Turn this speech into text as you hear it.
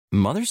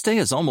Mother's Day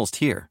is almost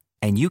here,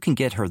 and you can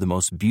get her the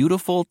most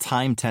beautiful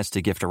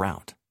time-tested gift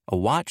around, a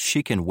watch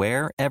she can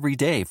wear every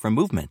day from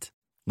Movement.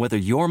 Whether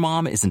your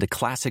mom is into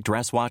classic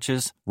dress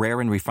watches, rare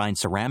and refined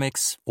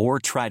ceramics, or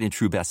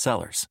tried-and-true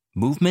bestsellers,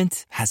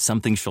 Movement has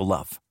something she'll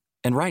love.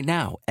 And right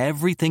now,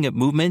 everything at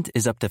Movement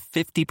is up to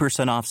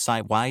 50% off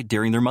site-wide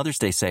during their Mother's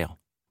Day sale.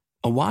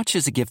 A watch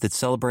is a gift that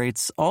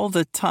celebrates all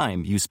the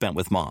time you spent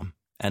with mom,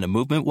 and a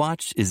Movement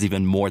watch is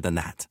even more than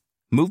that.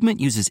 Movement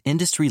uses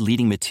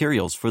industry-leading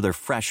materials for their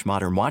fresh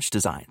modern watch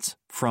designs,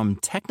 from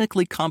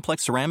technically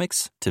complex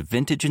ceramics to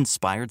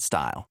vintage-inspired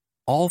style,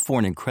 all for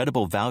an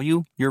incredible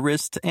value your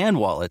wrist and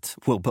wallet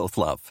will both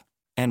love.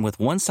 And with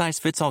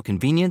one-size-fits-all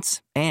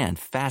convenience and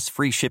fast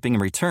free shipping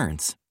and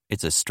returns,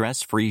 it's a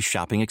stress-free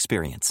shopping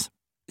experience.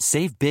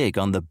 Save big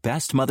on the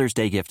best Mother's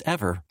Day gift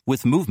ever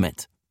with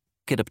Movement.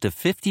 Get up to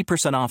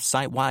 50% off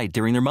site-wide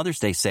during their Mother's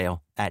Day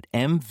sale at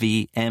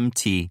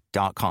mvmt.com.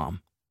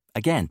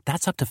 Again,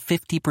 that's up to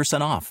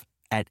 50% off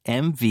at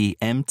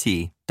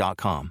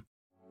mvmt.com.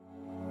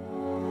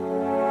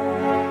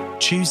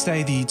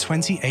 Tuesday, the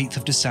 28th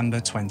of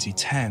December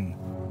 2010.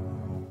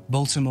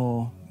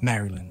 Baltimore,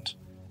 Maryland.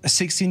 A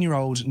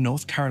 16-year-old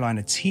North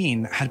Carolina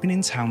teen had been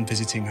in town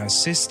visiting her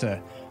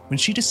sister when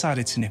she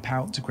decided to nip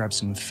out to grab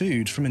some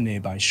food from a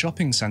nearby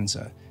shopping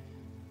center.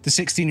 The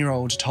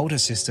 16-year-old told her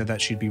sister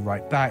that she'd be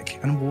right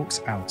back and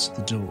walked out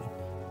the door.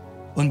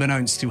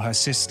 Unbeknownst to her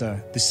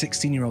sister, the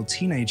 16-year-old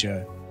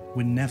teenager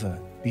would never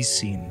be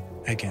seen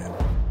again.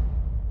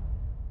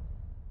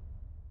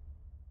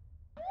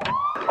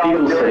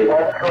 People say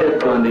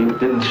Ted Bundy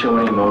didn't show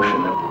any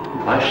emotion.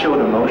 I showed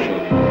emotion.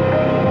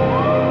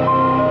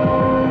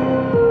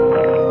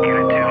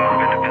 Unit 2, move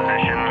into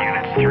position.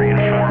 Units 3 and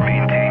 4,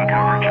 maintain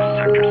coverage of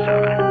Sector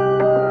 7.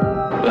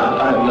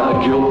 I'm not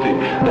guilty.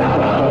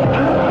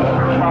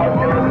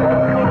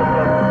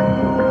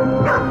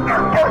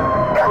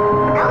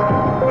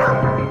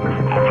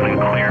 Opening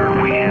clear.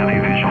 We have a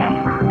visual.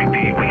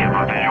 Repeat, we have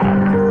a visual.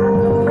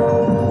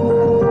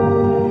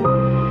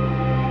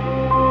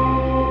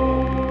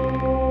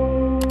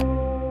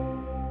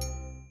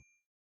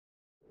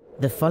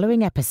 The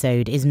following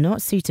episode is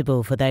not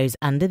suitable for those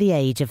under the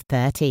age of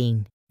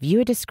 13.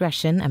 Viewer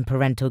discretion and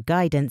parental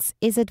guidance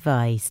is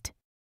advised.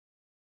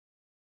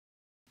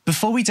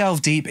 Before we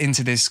delve deep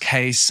into this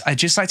case, I'd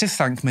just like to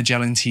thank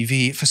Magellan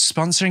TV for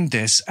sponsoring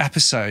this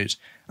episode.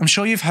 I'm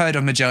sure you've heard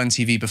of Magellan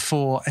TV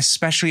before,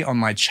 especially on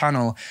my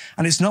channel,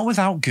 and it's not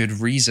without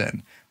good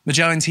reason.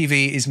 Magellan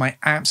TV is my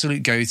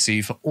absolute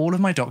go-to for all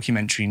of my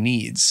documentary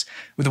needs.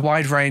 With a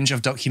wide range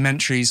of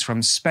documentaries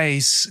from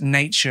space,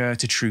 nature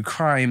to true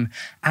crime,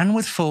 and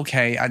with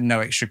 4K at no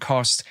extra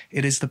cost,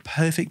 it is the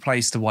perfect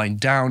place to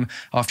wind down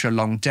after a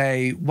long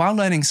day while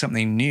learning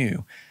something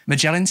new.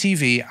 Magellan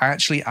TV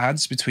actually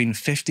adds between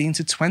 15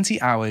 to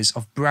 20 hours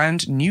of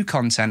brand new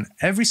content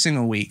every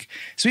single week,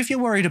 so if you're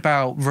worried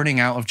about running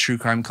out of true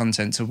crime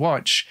content to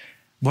watch,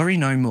 worry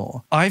no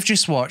more. I've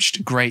just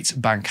watched Great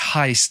Bank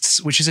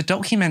Heists, which is a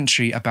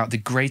documentary about the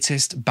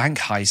greatest bank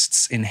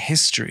heists in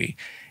history.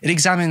 It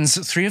examines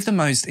 3 of the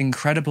most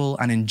incredible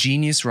and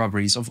ingenious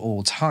robberies of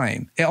all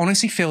time. It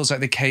honestly feels like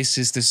the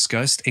cases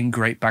discussed in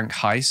Great Bank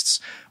Heists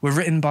were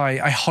written by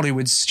a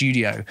Hollywood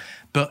studio,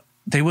 but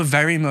they were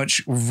very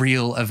much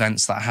real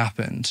events that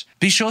happened.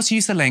 Be sure to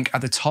use the link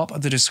at the top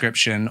of the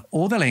description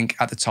or the link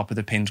at the top of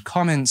the pinned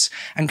comments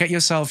and get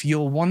yourself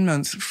your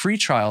 1-month free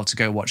trial to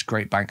go watch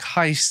Great Bank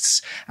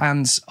Heists,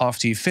 and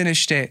after you've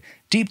finished it,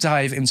 deep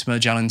dive into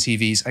Magellan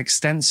TV's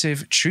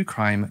extensive true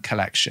crime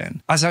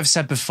collection. As I've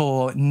said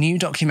before, new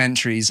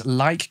documentaries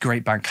like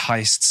Great Bank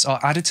Heists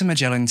are added to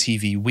Magellan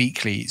TV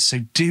weekly, so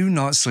do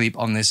not sleep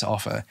on this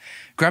offer.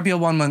 Grab your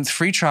 1-month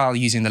free trial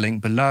using the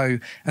link below,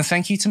 and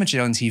thank you to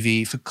Magellan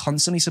TV for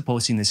constantly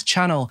supporting this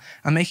channel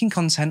and making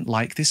content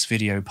like this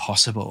video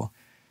possible.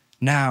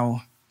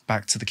 Now,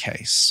 back to the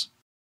case.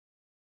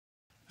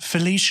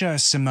 Phylicia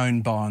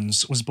Simone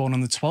Barnes was born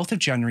on the 12th of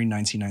January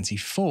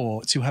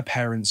 1994 to her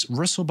parents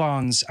Russell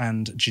Barnes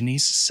and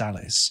Janice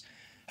Salis.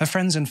 Her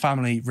friends and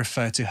family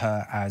refer to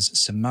her as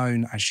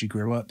Simone as she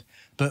grew up,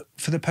 but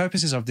for the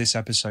purposes of this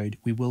episode,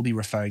 we will be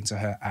referring to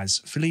her as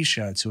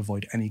Phylicia to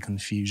avoid any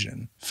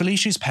confusion.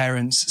 Phylicia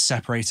parents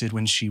separated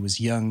when she was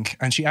young,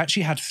 and she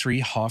actually had 3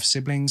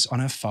 half-siblings on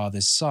her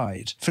father's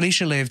side.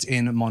 Phylicia lived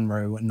in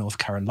Monroe, North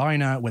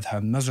Carolina with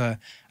her mother,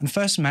 and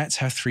first met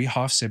her 3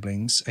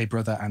 half-siblings, a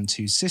brother and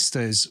 2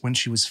 sisters, when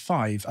she was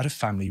 5 at a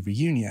family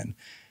reunion.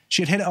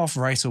 She had hit it off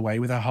right away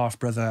with her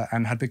half-brother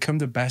and had become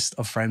the best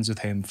of friends with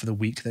him for the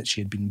week that she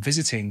had been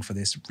visiting for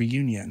this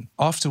reunion.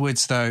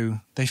 Afterwards, though,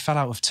 they fell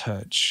out of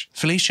touch.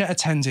 Phylicia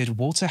attended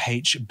Walter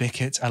H.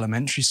 Bickett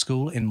Elementary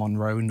School in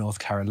Monroe, North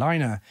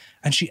Carolina,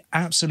 and she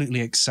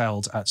absolutely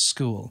excelled at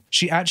school.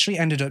 She actually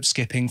ended up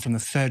skipping from the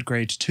 3rd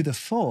grade to the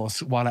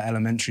 4th while at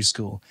elementary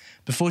school,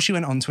 before she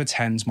went on to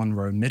attend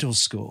Monroe Middle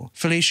School.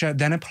 Phylicia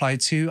then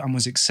applied to and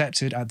was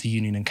accepted at the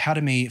Union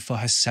Academy for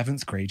her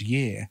 7th grade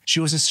year. She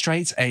was a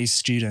straight A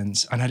student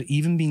and had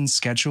even been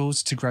scheduled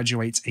to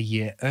graduate a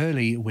year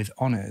early with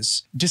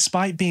honours.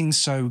 Despite being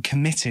so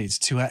committed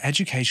to her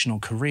educational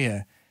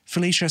career,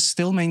 Phylicia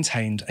still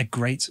maintained a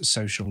great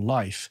social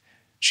life.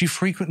 She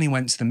frequently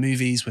went to the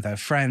movies with her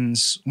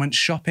friends, went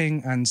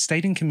shopping, and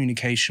stayed in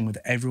communication with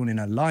everyone in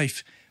her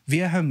life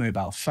via her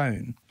mobile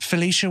phone.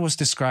 Phylicia was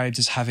described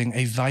as having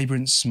a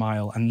vibrant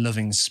smile and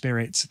loving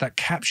spirit that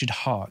captured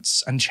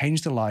hearts and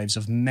changed the lives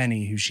of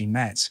many who she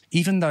met.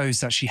 Even those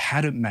that she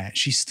hadn't met,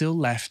 she still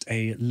left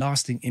a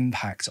lasting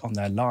impact on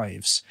their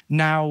lives.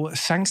 Now,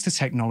 thanks to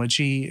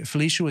technology,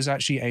 Phylicia was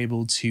actually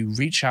able to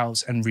reach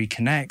out and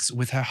reconnect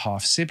with her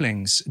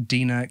half-siblings,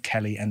 Dina,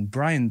 Kelly, and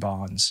Brian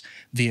Barnes,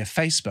 via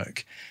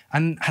Facebook,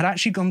 and had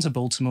actually gone to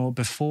Baltimore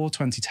before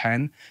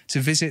 2010 to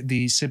visit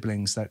these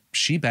siblings that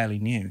she barely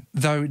knew.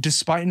 Though,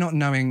 despite not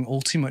knowing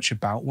all too much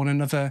about one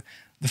another,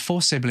 the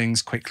four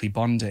siblings quickly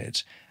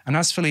bonded. And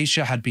as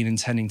Phylicia had been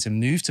intending to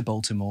move to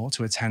Baltimore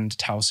to attend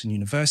Towson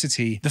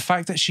University, the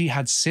fact that she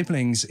had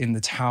siblings in the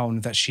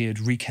town that she had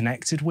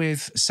reconnected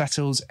with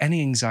settled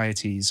any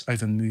anxieties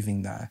over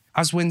moving there.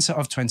 As winter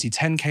of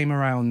 2010 came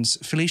around,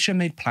 Phylicia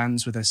made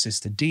plans with her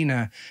sister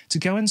Dina to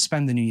go and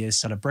spend the New Year's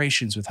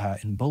celebrations with her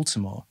in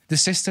Baltimore. The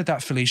sister that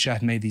Phylicia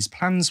had made these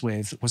plans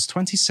with was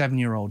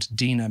 27-year-old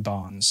Dina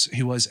Barnes,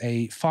 who was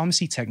a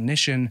pharmacy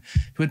technician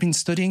who had been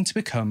studying to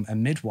become a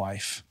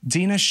midwife.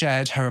 Dina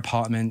shared her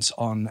apartment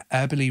on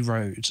Early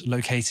Road,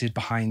 located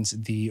behind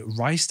the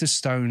Rice to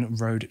Stone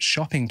Road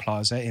shopping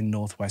plaza in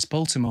northwest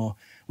Baltimore,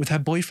 with her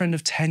boyfriend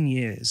of 10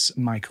 years,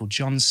 Michael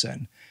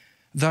Johnson.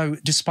 Though,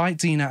 despite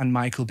Dina and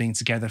Michael being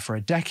together for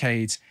a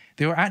decade,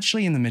 they were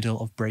actually in the middle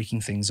of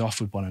breaking things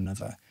off with one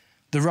another.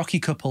 The rocky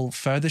couple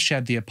further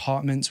shared the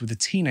apartment with a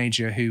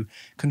teenager who,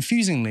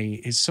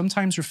 confusingly, is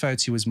sometimes referred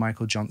to as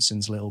Michael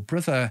Johnson's little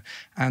brother,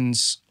 and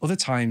other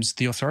times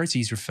the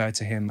authorities refer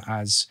to him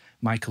as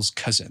Michael's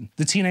cousin.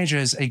 The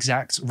teenager's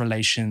exact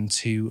relation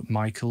to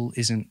Michael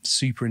isn't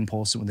super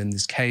important within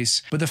this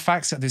case, but the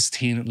fact that this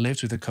teen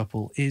lived with the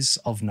couple is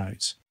of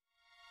note.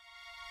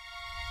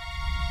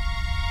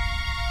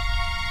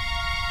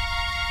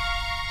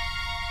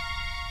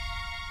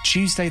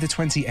 Tuesday, the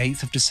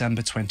 28th of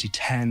December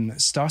 2010,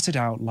 started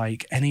out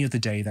like any other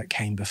day that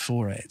came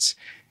before it.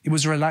 It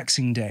was a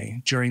relaxing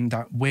day during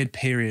that weird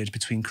period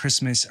between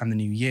Christmas and the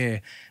New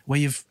Year where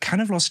you've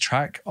kind of lost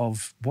track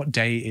of what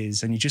day it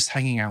is and you're just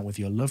hanging out with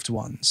your loved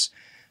ones.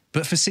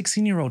 But for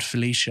 16-year-old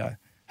Phylicia,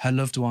 her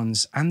loved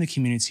ones, and the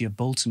community of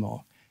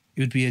Baltimore, it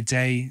would be a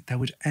day that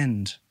would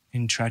end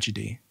in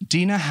tragedy.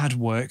 Dina had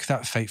work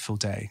that fateful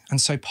day,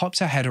 and so popped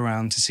her head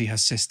around to see her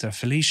sister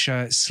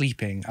Phylicia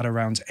sleeping at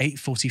around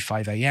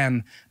 8:45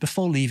 a.m.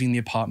 before leaving the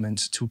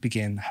apartment to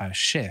begin her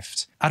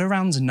shift. At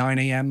around 9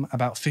 a.m.,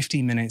 about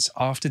 15 minutes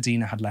after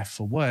Dina had left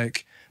for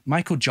work,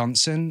 Michael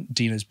Johnson,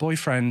 Dina's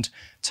boyfriend,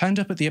 turned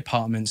up at the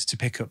apartment to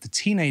pick up the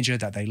teenager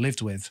that they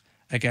lived with,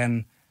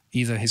 again,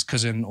 either his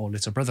cousin or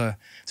little brother,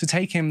 to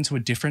take him to a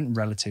different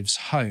relative's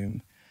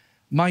home.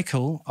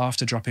 Michael,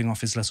 after dropping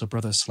off his little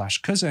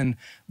brother/cousin,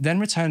 then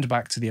returned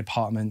back to the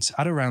apartment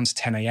at around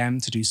 10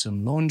 a.m. to do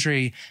some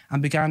laundry and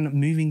began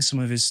moving some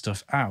of his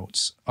stuff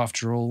out.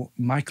 After all,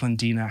 Michael and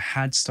Dina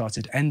had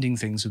started ending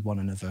things with one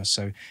another,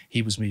 so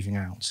he was moving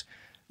out.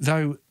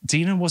 Though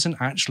Dina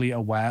wasn't actually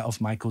aware of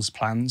Michael's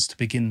plans to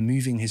begin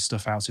moving his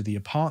stuff out of the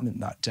apartment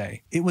that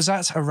day. It was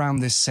at around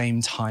this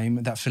same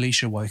time that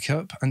Phylicia woke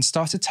up and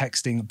started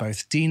texting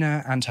both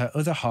Dina and her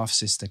other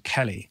half-sister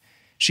Kelly.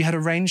 She had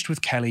arranged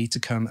with Kelly to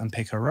come and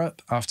pick her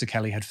up after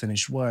Kelly had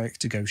finished work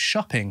to go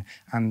shopping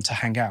and to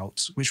hang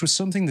out, which was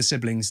something the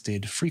siblings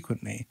did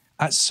frequently.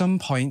 At some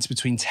point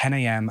between 10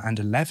 a.m. and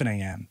 11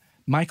 a.m.,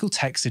 Michael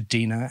texted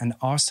Dina and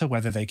asked her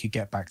whether they could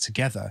get back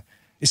together.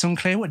 It's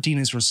unclear what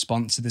Dina's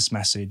response to this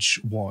message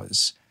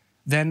was.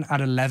 Then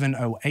at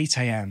 11:08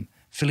 a.m.,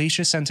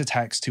 Phylicia sent a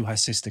text to her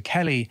sister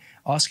Kelly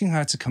asking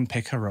her to come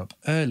pick her up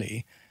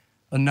early.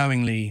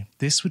 Unknowingly,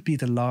 this would be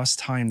the last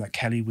time that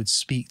Kelly would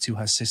speak to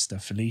her sister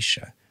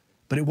Phylicia.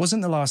 But it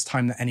wasn't the last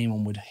time that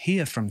anyone would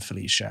hear from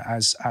Phylicia,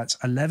 as at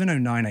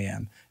 11:09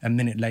 a.m., a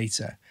minute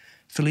later,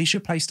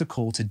 Phylicia placed a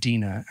call to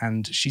Dina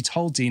and she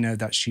told Dina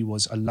that she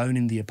was alone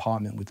in the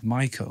apartment with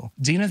Michael.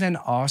 Dina then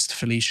asked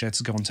Phylicia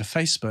to go onto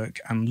Facebook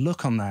and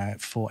look on there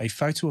for a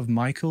photo of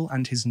Michael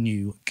and his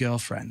new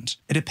girlfriend.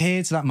 It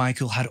appeared that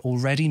Michael had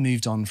already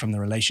moved on from the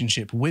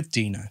relationship with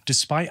Dina,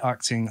 despite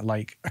acting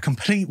like a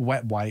complete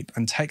wet wipe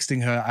and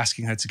texting her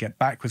asking her to get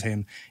back with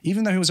him,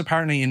 even though he was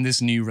apparently in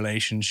this new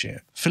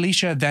relationship.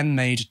 Phylicia then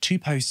made 2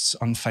 posts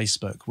on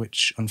Facebook,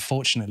 which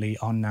unfortunately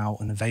are now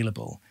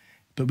unavailable.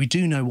 But we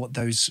do know what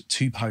those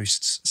 2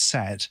 posts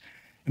said.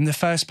 In the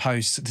first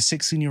post, the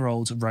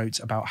 16-year-old wrote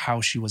about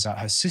how she was at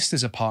her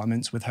sister's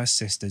apartment with her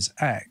sister's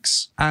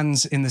ex.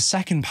 And in the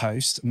second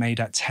post, made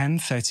at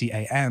 10:30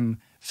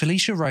 a.m.,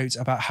 Phylicia wrote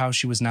about how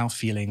she was now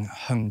feeling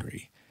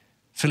hungry.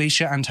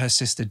 Phylicia and her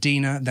sister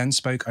Dina then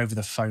spoke over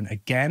the phone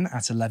again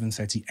at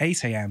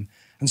 11:38 a.m.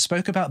 and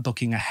spoke about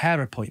booking a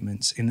hair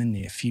appointment in the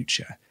near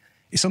future.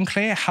 It's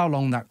unclear how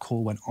long that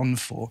call went on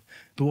for,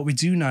 but what we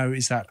do know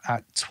is that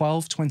at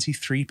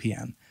 12:23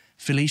 p.m,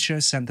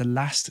 Phylicia sent the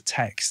last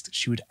text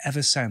she would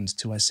ever send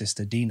to her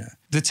sister Dina.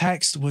 The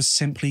text was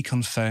simply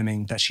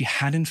confirming that she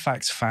had in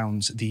fact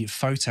found the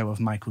photo of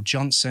Michael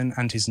Johnson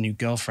and his new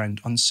girlfriend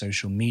on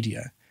social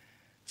media.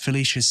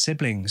 Phylicia's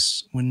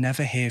siblings would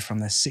never hear from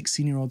their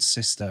 16-year-old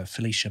sister,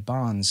 Phylicia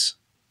Barnes,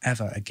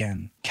 ever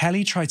again.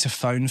 Kelly tried to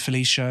phone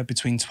Phylicia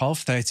between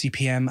 12:30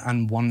 p.m.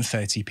 and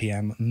 1:30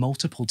 p.m.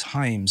 multiple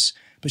times,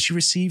 but she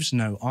received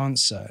no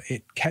answer.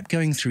 It kept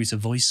going through to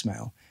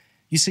voicemail.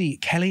 You see,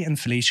 Kelly and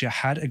Phylicia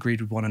had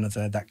agreed with one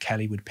another that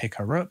Kelly would pick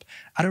her up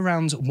at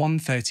around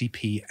 1:30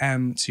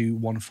 p.m. to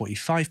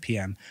 1:45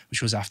 p.m.,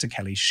 which was after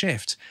Kelly's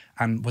shift,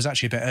 and was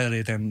actually a bit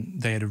earlier than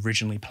they had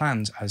originally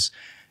planned, as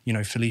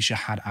Phylicia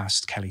had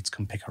asked Kelly to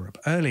come pick her up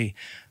early.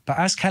 But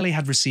as Kelly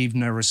had received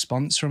no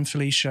response from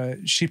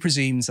Phylicia, she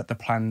presumes that the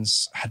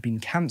plans had been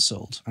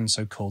cancelled and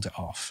so called it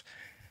off.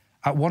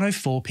 At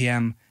 1:04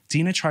 p.m,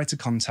 Dina tried to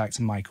contact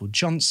Michael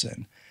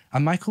Johnson,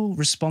 and Michael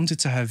responded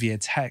to her via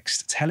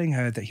text telling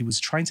her that he was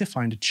trying to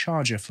find a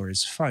charger for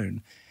his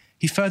phone.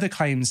 He further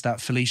claims that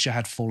Phylicia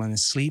had fallen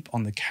asleep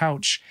on the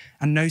couch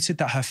and noted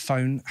that her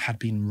phone had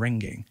been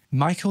ringing.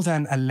 Michael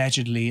then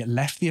allegedly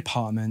left the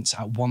apartment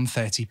at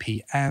 1:30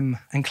 p.m.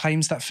 and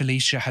claims that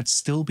Phylicia had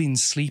still been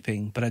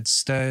sleeping but had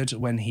stirred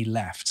when he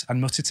left and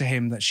muttered to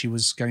him that she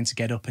was going to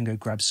get up and go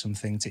grab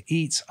something to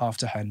eat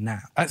after her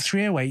nap. At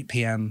 3:08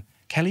 p.m,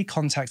 Kelly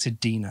contacted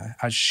Dina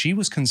as she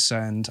was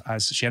concerned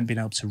as she hadn't been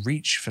able to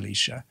reach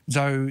Phylicia,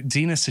 though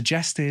Dina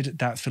suggested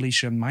that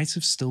Phylicia might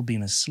have still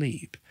been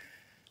asleep.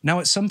 Now,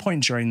 at some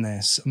point during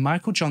this,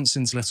 Michael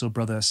Johnson's little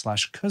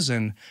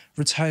brother/cousin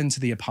returned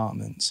to the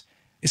apartment.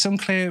 It's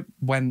unclear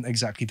when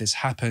exactly this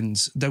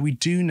happened, though we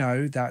do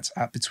know that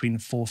at between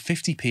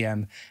 4:50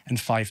 p.m. and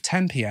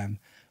 5:10 p.m,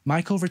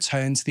 Michael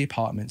returned to the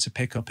apartment to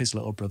pick up his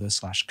little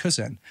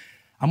brother/cousin.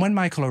 And when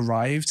Michael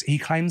arrived, he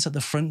claims that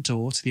the front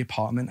door to the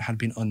apartment had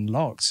been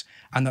unlocked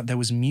and that there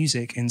was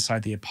music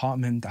inside the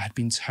apartment that had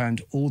been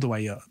turned all the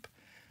way up.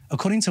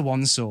 According to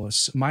one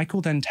source,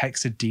 Michael then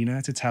texted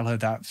Dina to tell her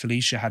that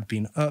Phylicia had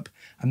been up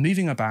and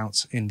moving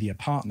about in the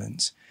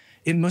apartment.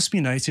 It must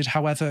be noted,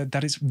 however,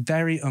 that it's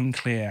very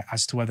unclear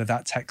as to whether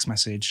that text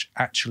message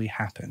actually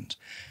happened.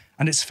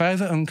 And it's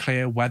further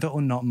unclear whether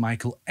or not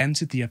Michael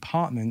entered the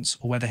apartment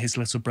or whether his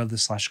little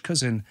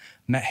brother/cousin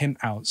met him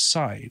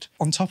outside.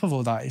 On top of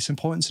all that, it's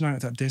important to note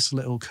that this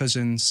little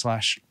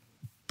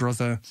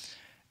cousin/brother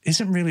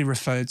isn't really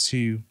referred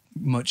to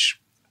much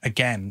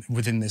again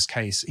within this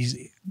case.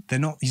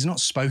 He's not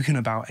spoken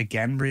about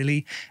again,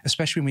 really,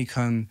 especially when we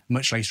come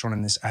much later on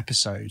in this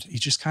episode.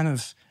 He's just kind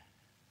of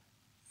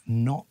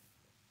not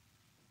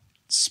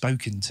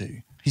spoken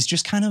to. He's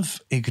just kind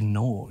of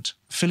ignored.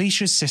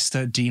 Phylicia's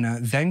sister, Dina,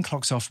 then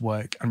clocks off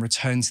work and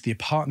returns to the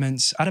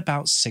apartment at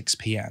about 6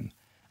 p.m.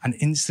 And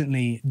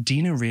instantly,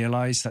 Dina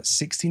realised that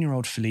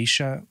 16-year-old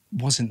Phylicia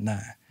wasn't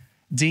there.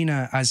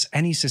 Dina, as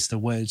any sister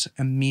would,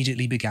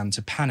 immediately began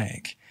to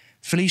panic.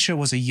 Phylicia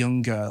was a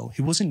young girl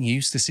who wasn't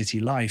used to city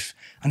life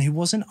and who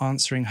wasn't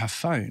answering her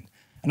phone.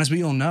 And as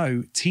we all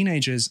know,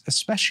 teenagers,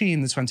 especially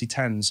in the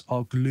 2010s,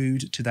 are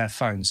glued to their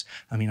phones.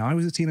 I mean, I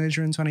was a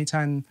teenager in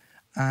 2010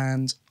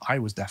 and I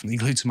was definitely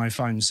glued to my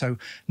phone. So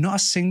not a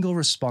single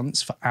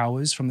response for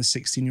hours from the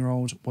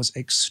 16-year-old was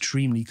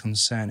extremely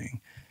concerning.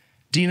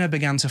 Dina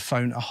began to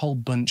phone a whole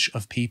bunch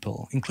of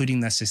people, including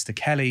their sister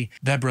Kelly,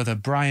 their brother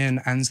Brian,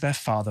 and their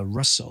father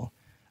Russell.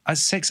 At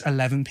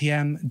 6:11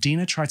 p.m,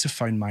 Dina tried to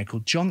phone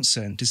Michael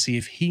Johnson to see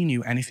if he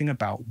knew anything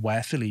about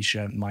where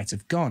Phylicia might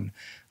have gone,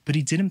 but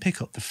he didn't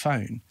pick up the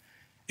phone.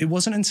 It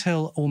wasn't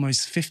until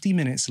almost 50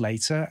 minutes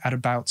later, at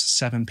about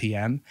 7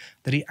 p.m,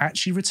 that he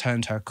actually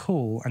returned her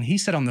call, and he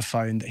said on the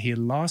phone that he had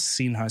last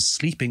seen her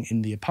sleeping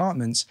in the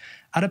apartment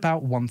at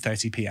about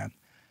 1:30 p.m.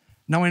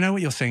 Now, I know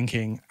what you're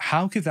thinking.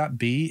 How could that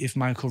be if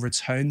Michael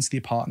returned to the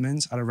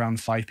apartment at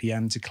around 5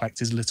 p.m. to collect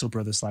his little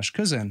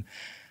brother/cousin?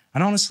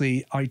 And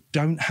honestly, I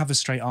don't have a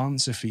straight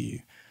answer for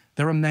you.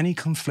 There are many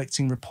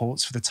conflicting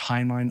reports for the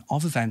timeline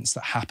of events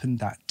that happened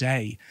that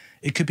day.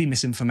 It could be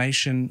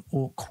misinformation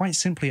or quite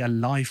simply a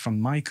lie from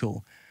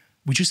Michael.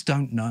 We just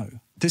don't know.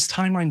 This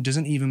timeline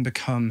doesn't even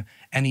become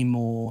any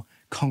more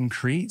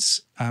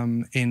concrete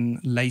in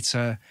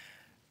later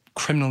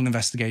criminal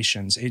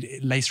investigations.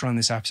 Later on in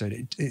this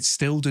episode, it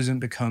still doesn't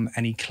become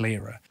any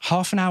clearer.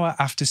 Half an hour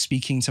after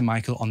speaking to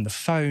Michael on the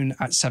phone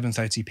at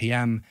 7:30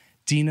 p.m,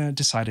 Dina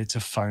decided to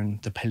phone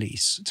the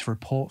police to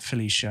report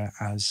Phylicia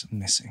as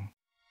missing.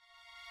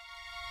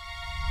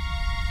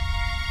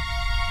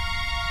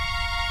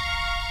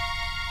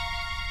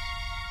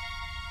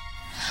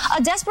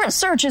 A desperate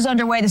search is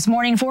underway this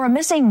morning for a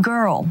missing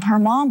girl. Her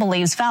mom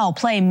believes foul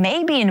play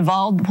may be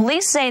involved.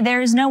 Police say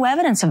there is no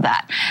evidence of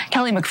that.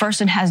 Kelly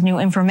McPherson has new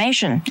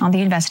information on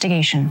the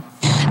investigation.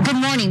 Good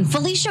morning.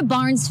 Phylicia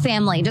Barnes'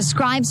 family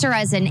describes her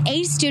as an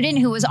A student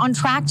who was on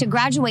track to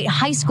graduate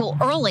high school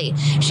early.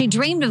 She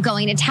dreamed of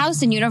going to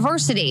Towson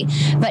University,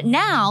 but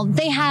now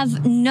they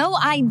have no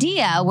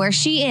idea where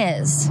she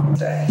is.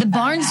 The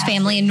Barnes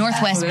family in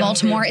Northwest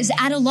Baltimore is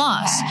at a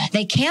loss.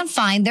 They can't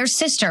find their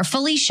sister,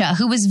 Phylicia,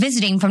 who was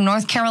visiting from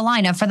North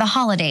Carolina for the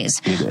holidays.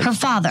 Her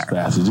father.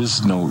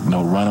 Just no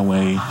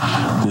runaway.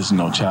 Just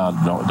no child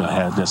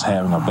that's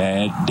having a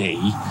bad day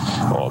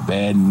or a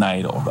bad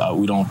night. Or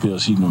we don't feel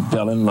she even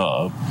fell in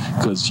love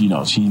because, she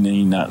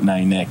ain't not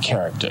that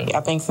character.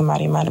 I think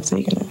somebody might have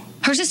taken it.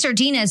 Her sister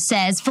Dina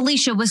says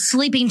Phylicia was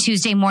sleeping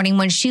Tuesday morning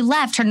when she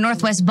left her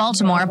Northwest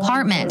Baltimore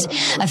apartment.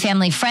 A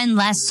family friend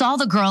last saw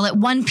the girl at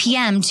 1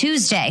 p.m.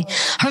 Tuesday.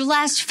 Her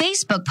last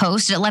Facebook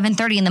post at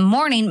 11:30 in the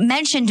morning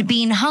mentioned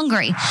being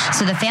hungry,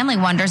 so the family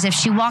wonders if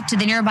she walked to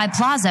the nearby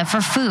plaza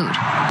for food.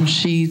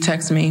 She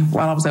texted me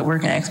while I was at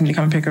work and asked me to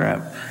come and pick her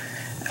up.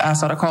 I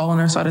started calling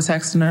her, started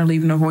texting her,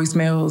 leaving her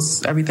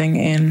voicemails, everything,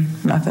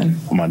 and nothing.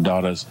 My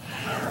daughter's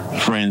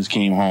friends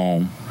came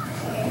home,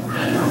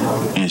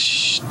 and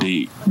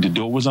the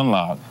door was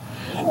unlocked,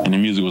 and the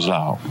music was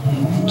loud.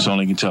 That's all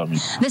they can tell me.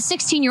 The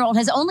 16-year-old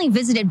has only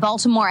visited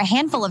Baltimore a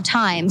handful of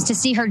times to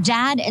see her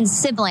dad and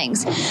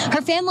siblings.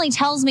 Her family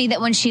tells me that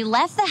when she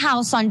left the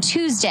house on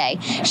Tuesday,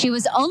 she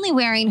was only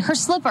wearing her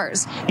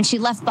slippers, and she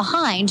left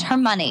behind her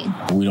money.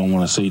 We don't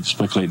want to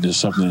speculate that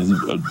something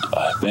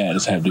bad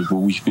has happened, but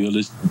we feel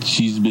that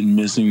she's been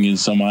missing and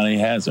somebody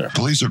has her.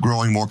 Police are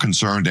growing more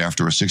concerned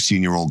after a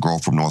 16-year-old girl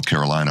from North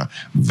Carolina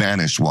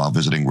vanished while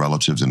visiting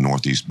relatives in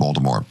Northeast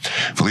Baltimore.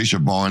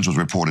 Phylicia Barnes was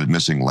reported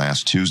missing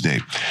last Tuesday.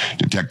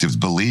 Detectives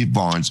believe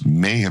Barnes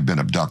may have been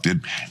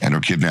abducted and her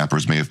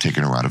kidnappers may have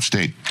taken her out of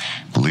state.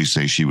 Police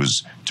say she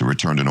was to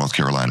return to North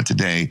Carolina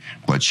today,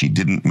 but she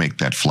didn't make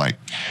that flight.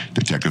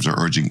 Detectives are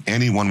urging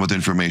anyone with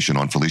information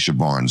on Phylicia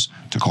Barnes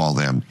to call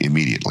them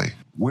immediately.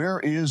 Where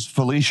is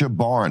Phylicia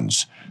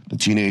Barnes? The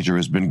teenager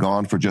has been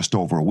gone for just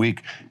over a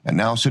week, and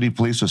now city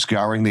police are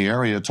scouring the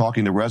area,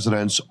 talking to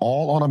residents,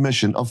 all on a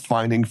mission of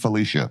finding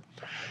Phylicia.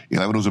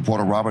 11 News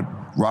reporter Rob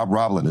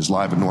Roblin is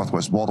live in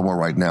Northwest Baltimore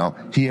right now.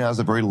 He has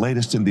the very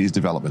latest in these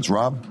developments.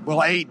 Rob?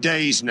 Well, 8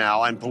 days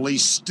now, and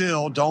police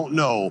still don't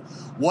know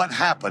what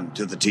happened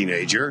to the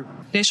teenager.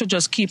 They should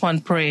just keep on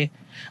praying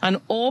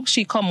and hope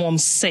she come home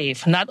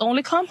safe. Not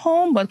only come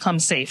home, but come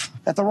safe.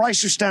 At the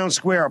Reisterstown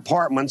Square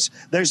Apartments,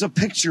 there's a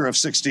picture of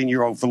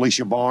 16-year-old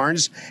Phylicia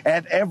Barnes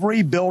at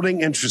every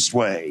building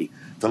entranceway.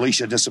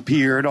 Phylicia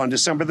disappeared on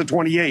December the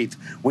 28th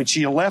when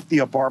she left the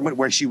apartment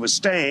where she was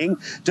staying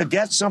to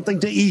get something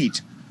to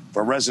eat.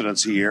 For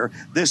residents here,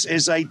 this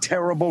is a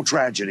terrible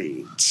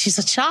tragedy. She's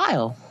a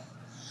child.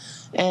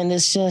 And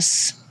it's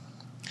just,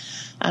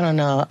 I don't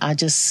know, I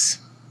just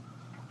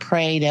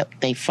pray that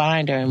they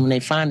find her. And when they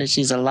find her,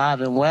 she's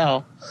alive and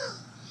well.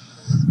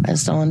 I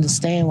just don't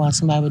understand why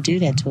somebody would do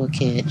that to a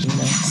kid, you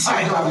know.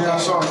 Hi,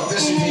 sorry.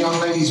 This is the young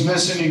lady's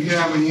missing. If you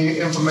have any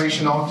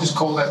information, I'll just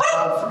call that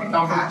toll-free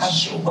number.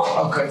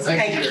 Okay,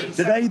 thank you.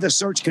 Today, the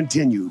search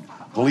continued.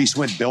 Police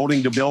went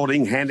building to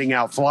building, handing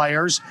out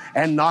flyers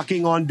and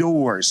knocking on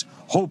doors,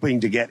 hoping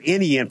to get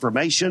any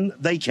information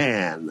they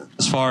can.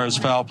 As far as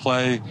foul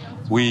play,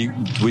 we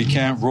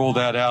can't rule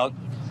that out,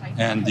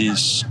 and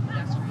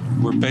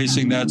we're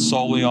basing that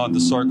solely on the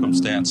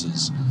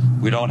circumstances.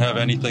 We don't have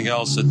anything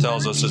else that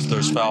tells us if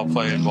there's foul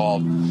play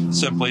involved,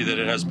 simply that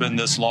it has been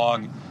this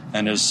long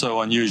and is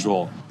so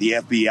unusual. The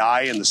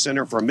FBI and the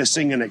Center for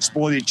Missing and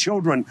Exploited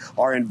Children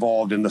are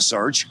involved in the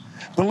search.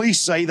 Police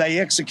say they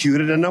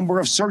executed a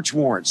number of search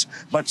warrants,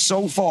 but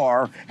so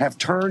far have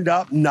turned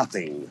up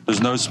nothing.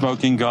 There's no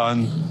smoking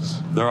gun.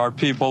 There are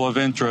people of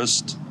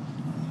interest.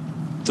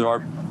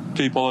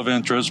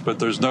 But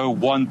there's no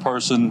one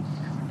person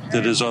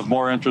that is of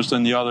more interest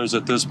than the others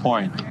at this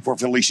point. For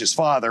Phylicia's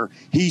father,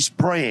 he's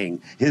praying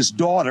his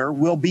daughter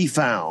will be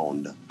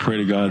found. Pray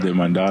to God that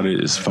my daughter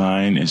is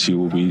fine and she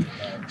will be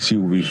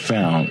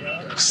found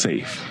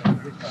safe.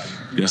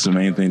 That's the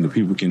main thing that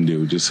people can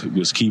do.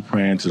 Just keep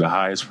praying to the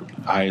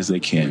highest they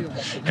can,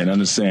 and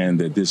understand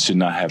that this should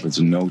not happen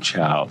to no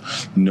child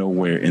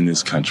nowhere in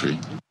this country.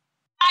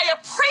 I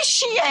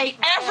appreciate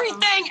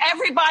everything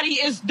everybody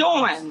is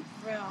doing.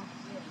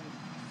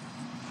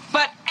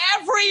 But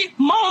every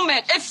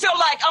moment, it feels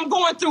like I'm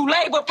going through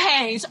labor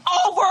pains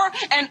over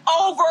and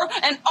over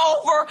and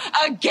over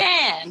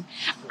again.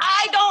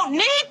 I don't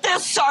need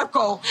this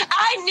circle.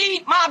 I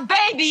need my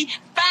baby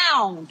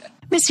found.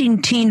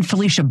 Missing teen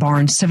Phylicia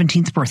Barnes'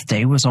 17th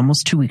birthday was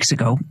almost 2 weeks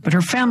ago, but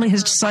her family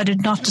has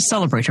decided not to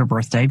celebrate her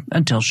birthday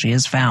until she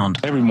is found.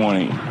 Every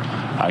morning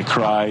I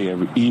cry,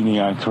 every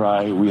evening I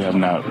cry.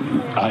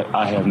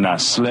 I have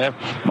not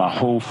slept. My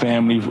whole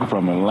family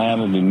from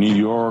Atlanta to New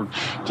York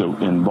to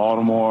in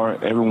Baltimore,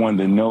 everyone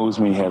that knows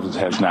me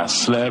has not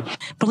slept.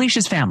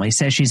 Phylicia's family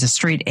says she's a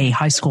straight-A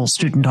high school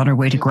student on her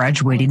way to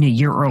graduating a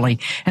year early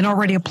and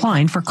already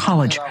applying for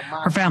college.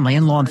 Her family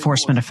and law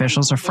enforcement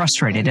officials are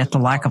frustrated at the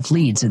lack of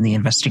leads in the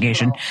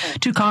investigation.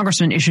 Two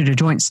congressmen issued a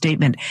joint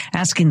statement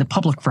asking the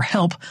public for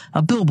help.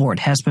 A billboard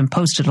has been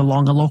posted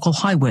along a local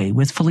highway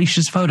with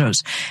Phylicia's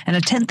photos, and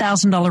a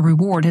 $10,000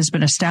 reward has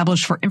been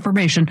established for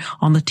information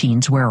on the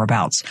teen's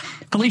whereabouts.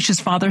 Phylicia's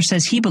father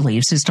says he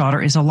believes his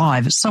daughter is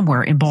alive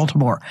somewhere in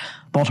Baltimore.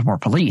 Baltimore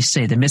police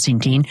say the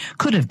missing teen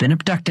could have been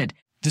abducted.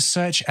 The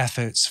search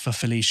efforts for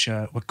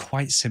Phylicia were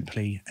quite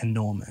simply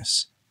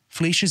enormous.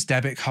 Phylicia's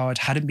debit card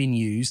hadn't been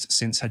used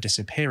since her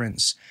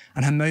disappearance,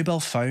 and her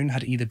mobile phone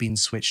had either been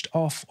switched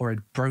off or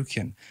had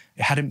broken.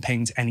 It hadn't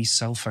pinged any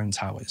cell phone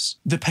towers.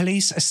 The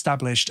police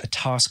established a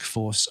task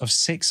force of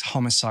 6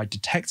 homicide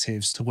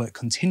detectives to work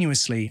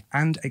continuously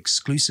and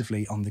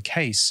exclusively on the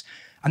case,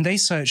 and they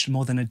searched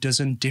more than a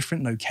dozen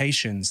different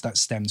locations that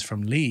stemmed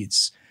from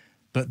leads.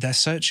 But their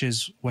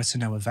searches were to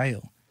no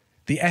avail.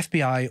 The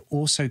FBI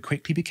also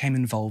quickly became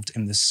involved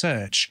in the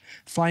search,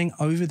 flying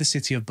over the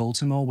city of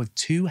Baltimore with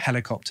 2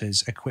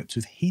 helicopters equipped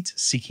with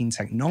heat-seeking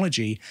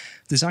technology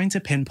designed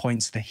to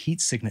pinpoint the heat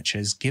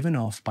signatures given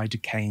off by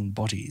decaying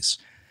bodies.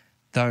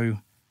 Though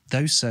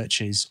those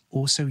searches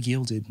also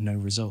yielded no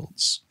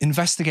results.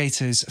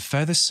 Investigators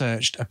further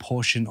searched a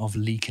portion of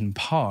Leakin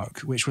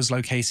Park, which was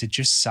located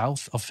just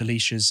south of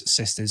Phylicia's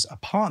sister's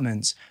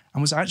apartment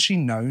and was actually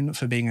known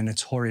for being a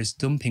notorious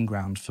dumping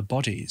ground for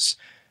bodies.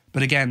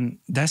 But again,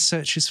 their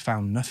searches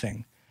found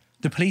nothing.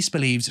 The police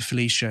believed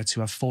Phylicia to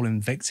have fallen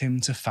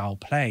victim to foul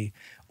play,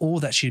 or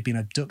that she had been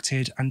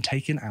abducted and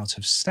taken out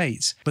of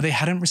state. But they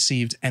hadn't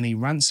received any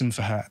ransom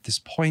for her at this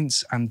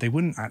point, and they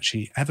wouldn't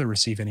actually ever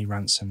receive any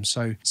ransom.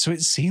 So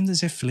it seemed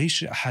as if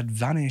Phylicia had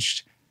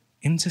vanished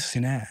into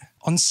thin air.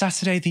 On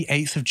Saturday, the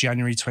 8th of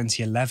January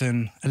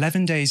 2011,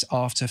 11 days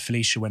after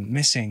Phylicia went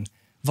missing,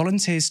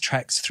 volunteers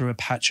trekked through a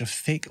patch of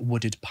thick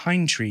wooded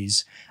pine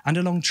trees and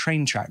along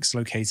train tracks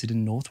located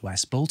in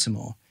northwest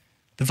Baltimore.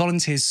 The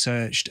volunteers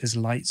searched as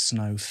light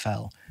snow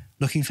fell,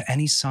 looking for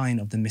any sign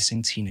of the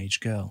missing teenage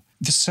girl.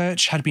 The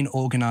search had been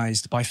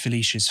organised by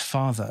Phylicia's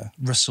father,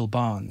 Russell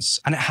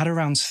Barnes, and it had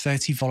around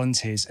 30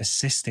 volunteers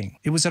assisting.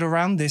 It was at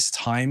around this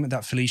time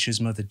that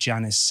Phylicia's mother,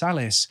 Janice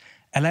Salis,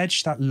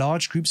 alleged that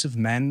large groups of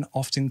men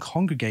often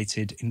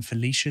congregated in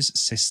Phylicia's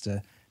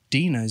sister,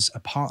 Dina's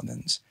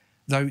apartment,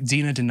 though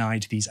Dina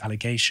denied these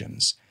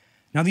allegations.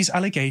 Now, these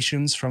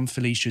allegations from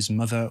Phylicia's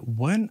mother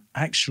weren't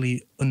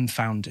actually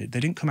unfounded. They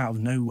didn't come out of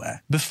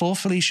nowhere. Before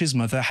Phylicia's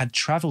mother had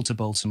travelled to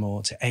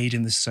Baltimore to aid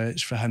in the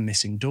search for her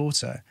missing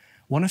daughter,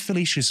 one of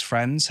Phylicia's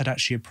friends had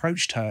actually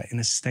approached her in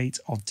a state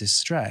of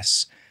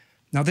distress.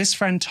 Now, this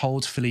friend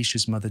told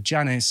Phylicia's mother,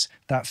 Janice,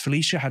 that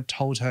Phylicia had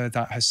told her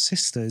that her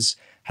sisters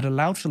had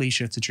allowed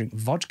Phylicia to drink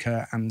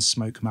vodka and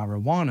smoke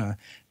marijuana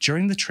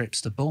during the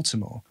trips to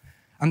Baltimore.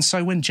 And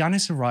so when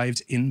Janice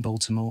arrived in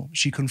Baltimore,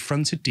 she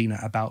confronted Dina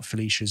about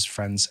Phylicia's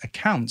friend's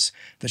account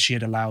that she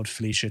had allowed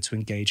Phylicia to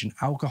engage in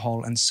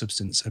alcohol and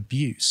substance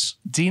abuse.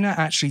 Dina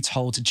actually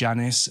told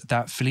Janice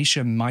that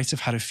Phylicia might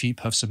have had a few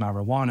puffs of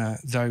marijuana,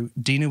 though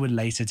Dina would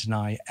later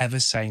deny ever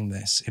saying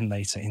this in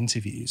later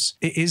interviews.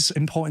 It is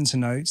important to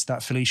note that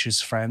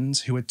Phylicia's friend,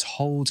 who had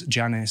told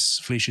Janice,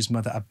 Phylicia's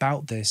mother,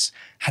 about this,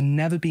 had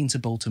never been to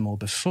Baltimore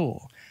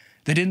before.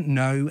 They didn't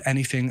know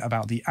anything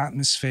about the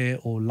atmosphere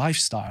or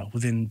lifestyle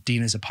within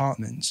Dina's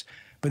apartment,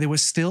 but they were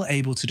still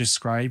able to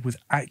describe with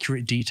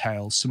accurate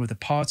detail some of the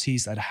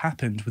parties that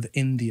happened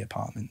within the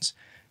apartment,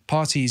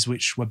 parties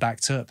which were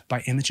backed up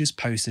by images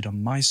posted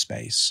on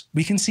MySpace.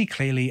 We can see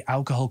clearly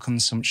alcohol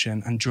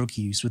consumption and drug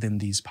use within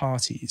these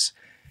parties.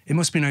 It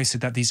must be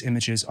noted that these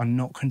images are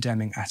not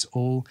condemning at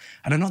all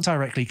and are not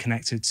directly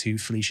connected to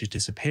Phylicia's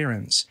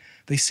disappearance.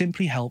 They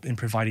simply help in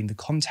providing the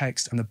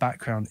context and the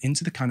background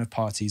into the kind of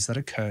parties that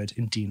occurred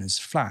in Dina's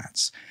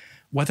flats.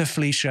 Whether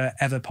Phylicia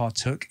ever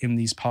partook in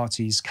these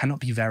parties cannot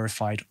be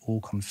verified or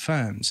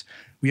confirmed.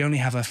 We only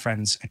have her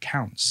friends'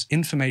 accounts,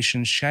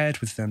 information shared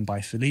with them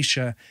by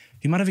Phylicia,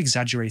 who might have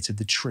exaggerated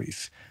the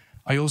truth.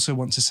 I also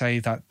want to say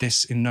that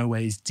this in no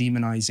way is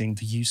demonizing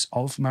the use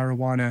of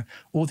marijuana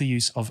or the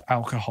use of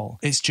alcohol.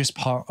 It's just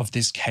part of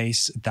this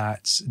case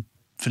that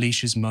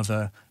Phylicia's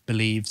mother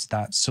believed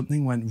that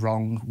something went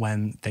wrong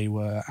when they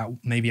were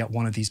maybe at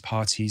one of these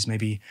parties,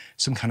 maybe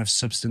some kind of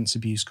substance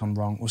abuse gone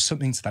wrong or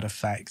something to that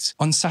effect.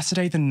 On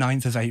Saturday, the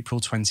 9th of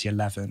April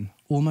 2011,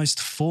 almost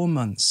 4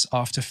 months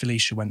after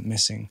Phylicia went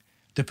missing,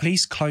 the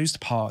police closed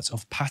part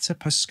of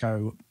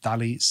Patapsco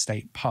Valley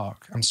State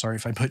Park, I'm sorry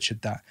if I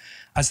butchered that,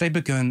 as they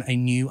begun a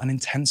new and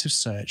intensive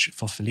search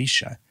for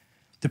Phylicia.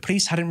 The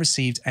police hadn't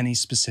received any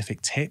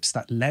specific tips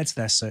that led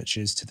their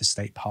searches to the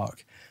state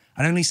park,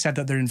 and only said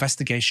that their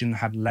investigation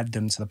had led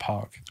them to the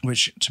park,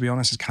 which, to be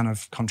honest, is kind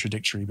of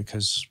contradictory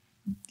because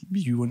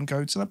you wouldn't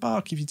go to the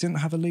park if you didn't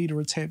have a lead or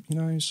a tip,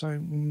 so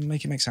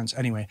make it make sense.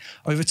 Anyway,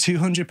 over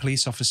 200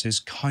 police officers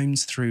combed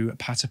through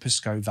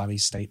Patapsco Valley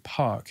State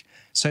Park,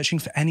 searching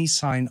for any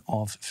sign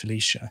of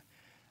Phylicia.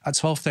 At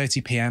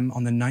 12:30 p.m.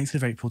 on the 9th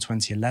of April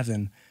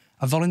 2011,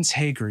 a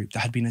volunteer group that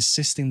had been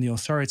assisting the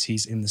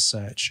authorities in the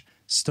search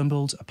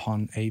stumbled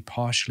upon a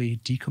partially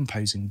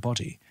decomposing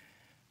body.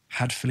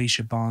 Had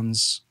Phylicia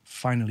Barnes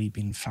finally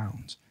been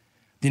found?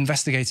 The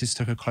investigators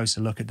took a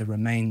closer look at the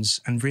remains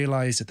and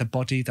realised that the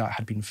body that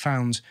had been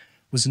found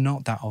was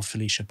not that of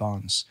Phylicia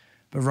Barnes,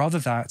 but rather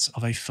that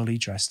of a fully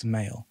dressed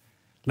male.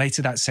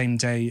 Later that same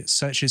day,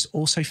 searchers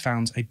also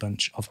found a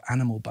bunch of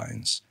animal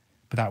bones.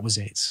 But that was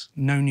it.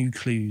 No new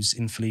clues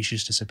in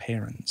Phylicia's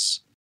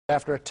disappearance.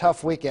 After a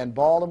tough weekend,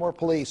 Baltimore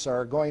police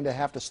are going to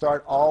have to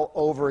start all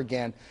over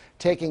again,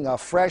 taking a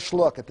fresh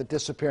look at the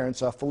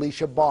disappearance of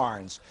Phylicia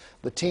Barnes.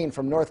 The teen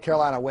from North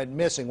Carolina went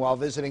missing while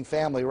visiting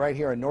family right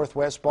here in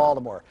Northwest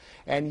Baltimore.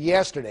 And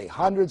yesterday,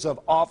 hundreds of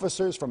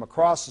officers from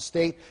across the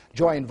state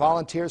joined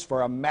volunteers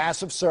for a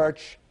massive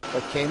search,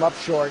 but came up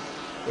short.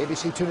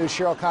 ABC 2 News'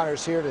 Cheryl Connor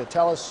is here to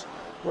tell us,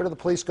 where do the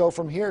police go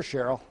from here,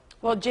 Cheryl?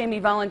 Well, Jamie,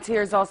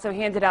 volunteers also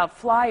handed out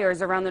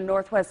flyers around the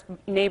Northwest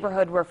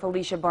neighborhood where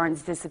Phylicia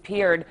Barnes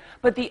disappeared.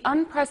 But the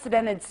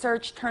unprecedented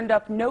search turned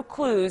up no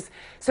clues.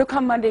 So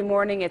come Monday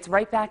morning, it's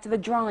right back to the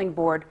drawing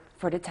board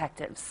for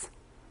detectives.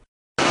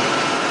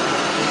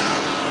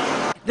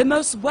 The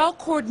most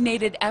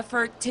well-coordinated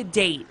effort to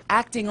date.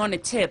 Acting on a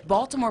tip,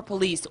 Baltimore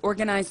police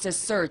organized a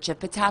search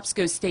at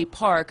Patapsco State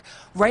Park,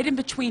 right in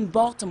between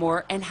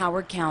Baltimore and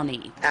Howard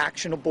County.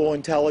 Actionable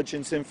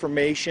intelligence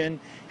information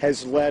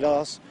has led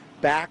us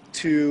back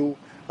to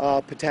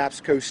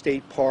Patapsco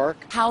State Park.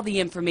 How the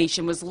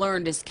information was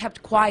learned is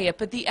kept quiet,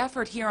 but the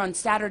effort here on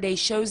Saturday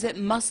shows it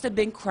must have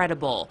been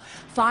credible.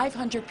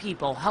 500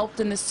 people helped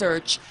in the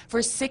search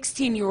for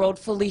 16-year-old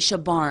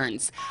Phylicia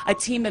Barnes. A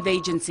team of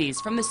agencies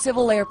from the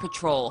Civil Air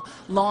Patrol,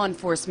 law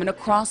enforcement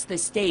across the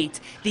state,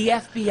 the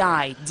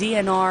FBI,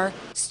 DNR,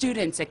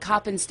 students at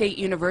Coppin State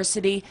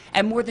University,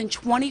 and more than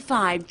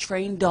 25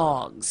 trained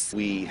dogs.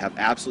 We have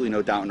absolutely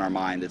no doubt in our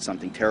mind that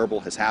something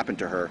terrible has happened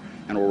to her,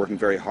 and we're working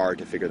very hard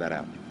to figure that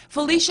out.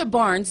 Phylicia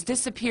Barnes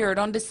disappeared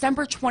on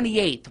December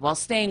 28th while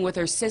staying with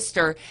her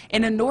sister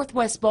in a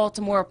Northwest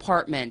Baltimore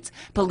apartment.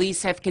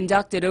 Police have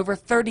conducted over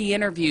 30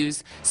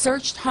 interviews,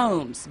 searched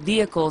homes,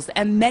 vehicles,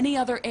 and many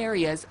other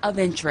areas of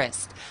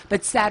interest.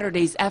 But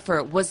Saturday's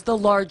effort was the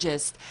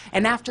largest,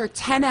 and after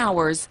 10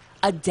 hours,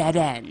 a dead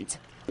end.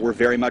 We're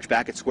very much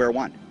back at square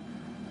one.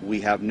 We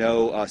have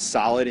no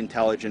solid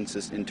intelligence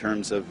in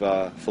terms of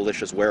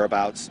Phylicia's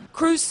whereabouts.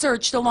 Crews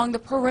searched along the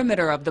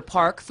perimeter of the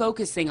park,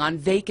 focusing on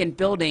vacant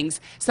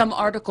buildings. Some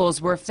articles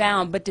were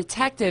found, but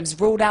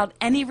detectives ruled out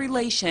any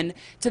relation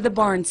to the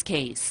Barnes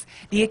case.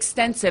 The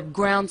extensive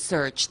ground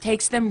search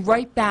takes them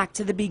right back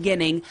to the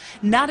beginning.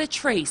 Not a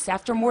trace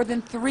after more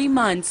than 3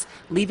 months,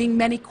 leaving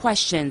many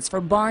questions for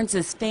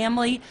Barnes's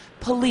family,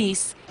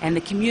 police, and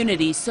the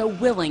community so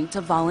willing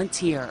to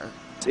volunteer.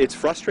 It's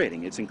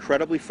frustrating. It's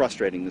incredibly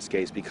frustrating, this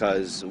case,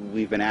 because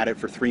we've been at it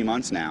for 3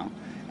 months now,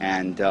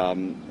 and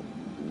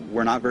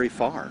we're not very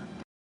far.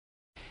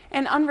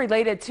 And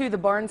unrelated to the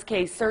Barnes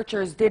case,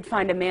 searchers did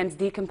find a man's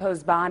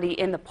decomposed body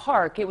in the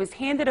park. It was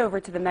handed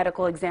over to the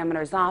medical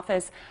examiner's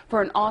office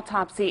for an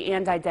autopsy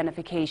and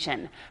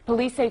identification.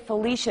 Police say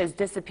Phylicia's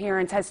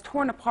disappearance has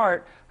torn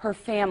apart her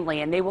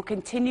family, and they will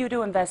continue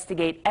to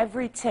investigate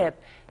every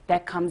tip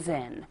that comes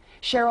in.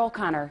 Cheryl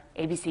Connor,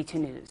 ABC 2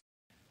 News.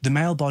 The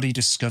male body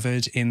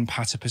discovered in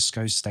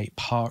Patapsco State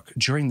Park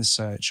during the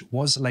search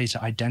was later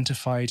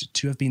identified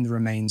to have been the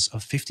remains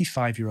of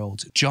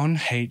 55-year-old John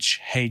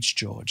H.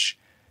 George.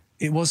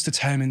 It was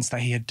determined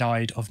that he had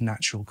died of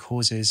natural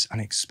causes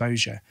and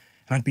exposure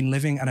and had been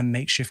living at a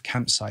makeshift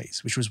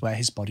campsite, which was where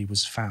his body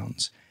was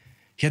found.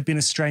 He had been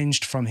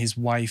estranged from his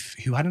wife,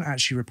 who hadn't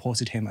actually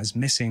reported him as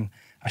missing,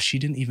 as she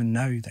didn't even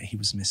know that he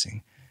was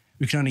missing.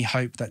 We can only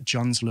hope that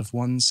John's loved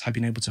ones have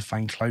been able to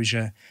find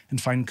closure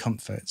and find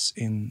comfort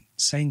in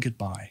saying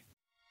goodbye.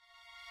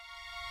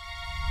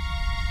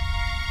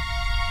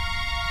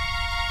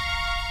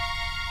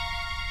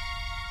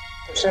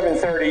 At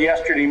 7:30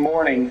 yesterday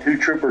morning, 2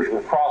 troopers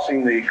were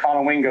crossing the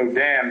Conowingo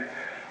Dam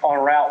on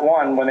Route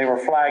 1 when they were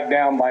flagged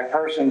down by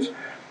persons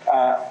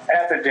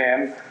at the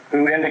dam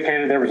who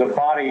indicated there was a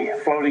body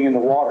floating in the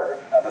water,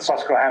 the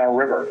Susquehanna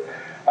River.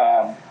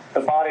 The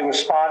body was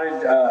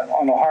spotted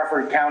on the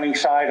Harford County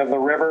side of the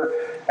river,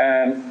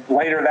 and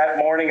later that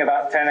morning,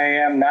 about 10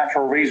 a.m.,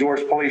 Natural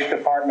Resource Police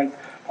Department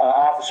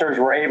officers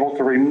were able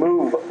to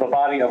remove the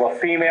body of a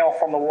female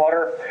from the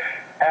water.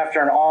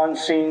 After an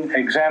on-scene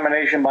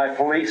examination by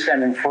police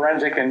and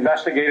forensic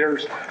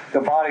investigators, the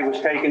body was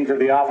taken to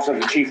the office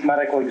of the Chief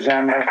Medical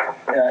Examiner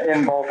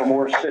in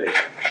Baltimore City.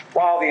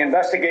 While the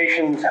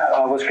investigation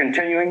was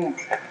continuing,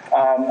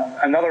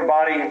 another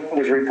body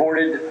was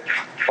reported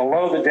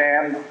below the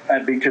dam,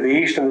 that'd be to the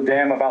east of the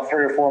dam, about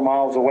 3 or 4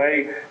 miles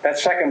away. That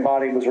second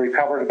body was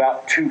recovered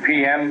about 2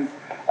 p.m.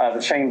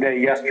 The same day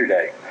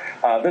yesterday.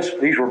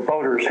 These were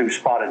boaters who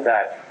spotted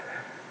that.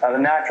 The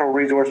Natural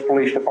Resource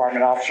Police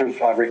Department officers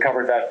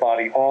recovered that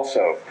body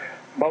also.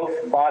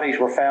 Both bodies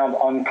were found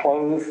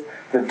unclothed.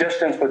 The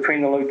distance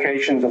between the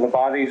locations of the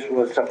bodies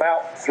was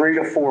about 3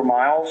 to 4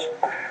 miles.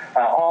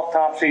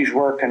 Autopsies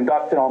were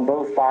conducted on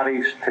both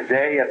bodies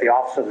today at the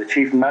office of the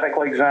Chief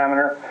Medical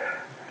Examiner.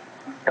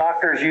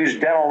 Doctors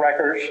used dental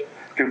records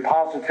to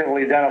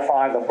positively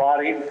identify the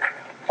body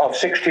of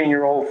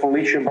 16-year-old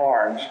Phylicia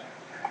Barnes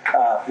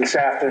this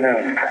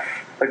afternoon.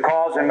 The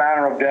cause and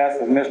manner of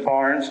death of Ms.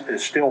 Barnes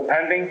is still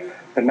pending.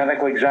 The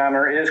medical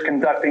examiner is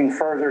conducting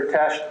further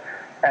tests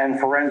and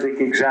forensic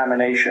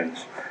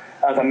examinations.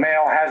 The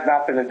male has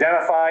not been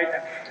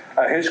identified.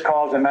 His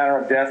cause and manner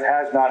of death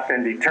has not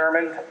been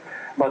determined,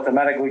 but the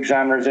medical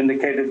examiner has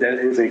indicated that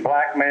it is a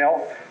black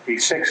male.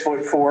 He's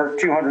 6'4",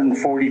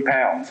 240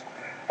 pounds.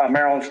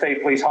 Maryland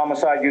State Police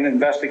Homicide Unit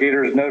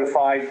investigators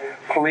notified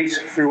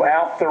police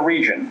throughout the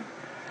region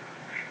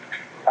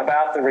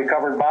about the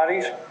recovered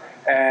bodies,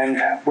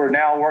 and we're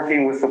now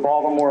working with the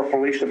Baltimore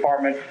Police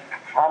Department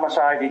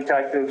homicide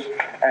detectives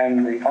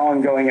and the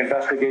ongoing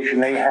investigation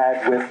they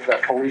had with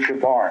Phylicia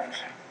Barnes.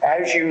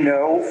 As you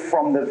know,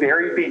 from the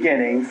very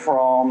beginning,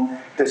 from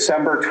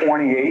December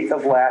 28th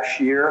of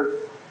last year,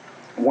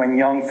 when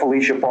young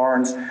Phylicia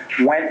Barnes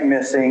went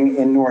missing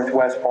in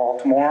Northwest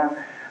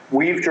Baltimore,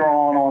 we've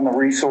drawn on the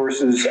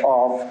resources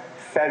of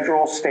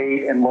federal,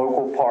 state, and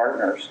local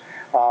partners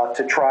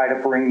to try to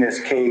bring this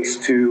case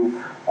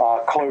to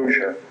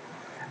closure.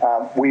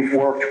 We've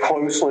worked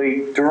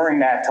closely during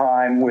that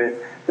time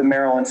with the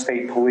Maryland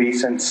State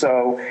Police, and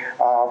so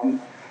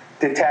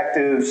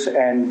detectives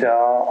and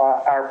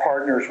our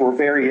partners were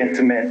very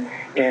intimate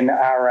in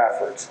our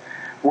efforts.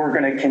 We're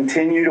going to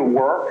continue to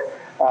work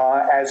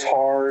as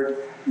hard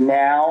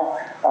now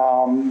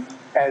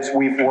as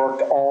we've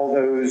worked all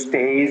those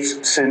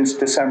days since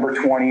December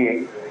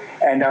 28th.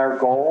 And our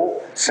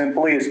goal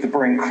simply is to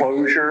bring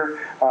closure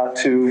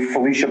to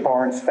Phylicia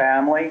Barnes'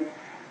 family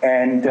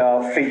and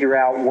figure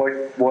out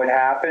what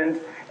happened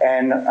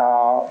and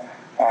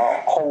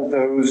hold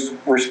those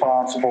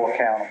responsible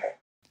accountable.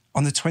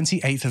 On the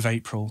 28th of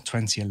April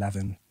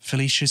 2011,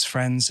 Phylicia's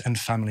friends and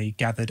family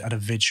gathered at a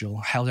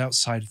vigil held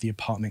outside of the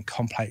apartment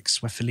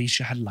complex where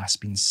Phylicia had last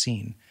been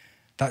seen.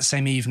 That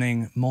same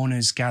evening,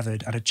 mourners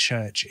gathered at a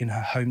church in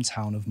her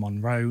hometown of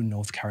Monroe,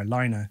 North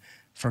Carolina,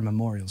 for a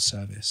memorial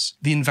service.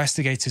 The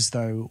investigators,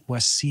 though, were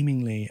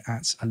seemingly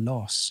at a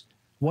loss.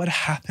 What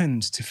had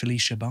happened to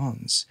Phylicia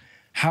Barnes?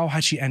 How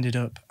had she ended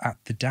up at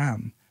the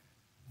dam?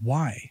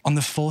 Why? On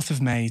the 4th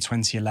of May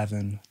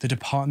 2011, the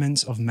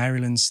Department of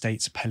Maryland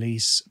State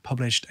Police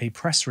published a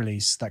press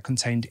release that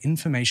contained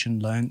information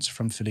learnt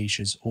from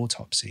Phylicia's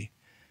autopsy.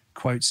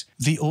 Quote,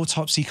 "The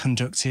autopsy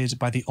conducted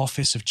by the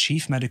Office of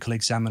Chief Medical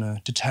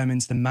Examiner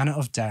determines the manner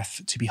of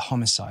death to be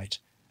homicide.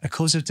 A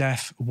cause of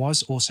death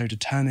was also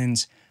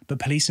determined, but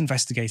police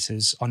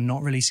investigators are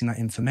not releasing that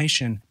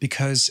information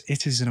because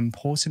it is an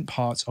important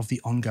part of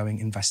the ongoing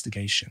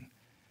investigation."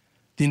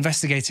 The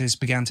investigators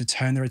began to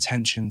turn their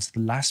attention to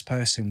the last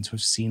person to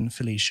have seen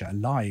Phylicia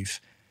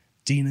alive,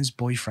 Dina's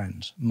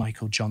boyfriend,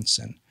 Michael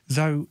Johnson.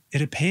 Though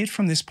it appeared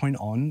from this point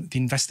on, the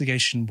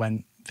investigation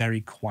went very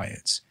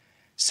quiet.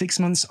 6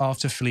 months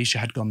after Phylicia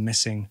had gone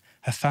missing,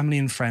 her family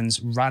and friends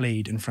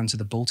rallied in front of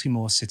the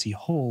Baltimore City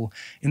Hall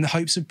in the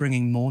hopes of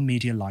bringing more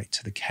media light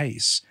to the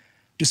case.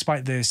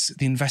 Despite this,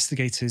 the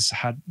investigators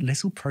had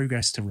little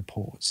progress to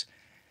report.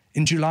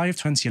 In July of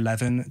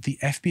 2011, the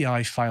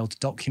FBI filed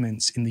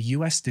documents in the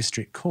US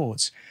District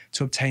Court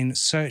to obtain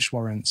search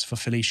warrants for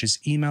Phylicia's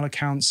email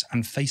accounts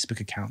and Facebook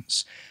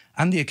accounts,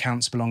 and the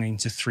accounts belonging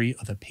to 3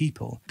 other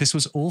people. This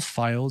was all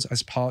filed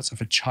as part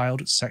of a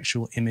child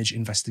sexual image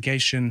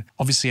investigation.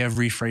 Obviously, I've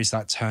rephrased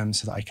that term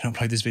so that I can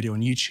upload this video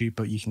on YouTube,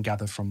 but you can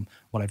gather from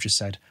what I've just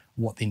said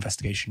what the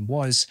investigation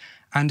was,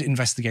 and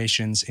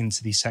investigations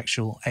into the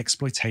sexual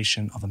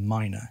exploitation of a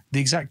minor.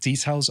 The exact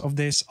details of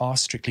this are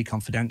strictly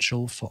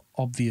confidential for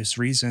obvious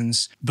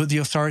reasons, but the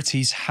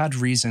authorities had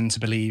reason to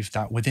believe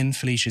that within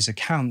Phylicia's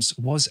accounts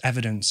was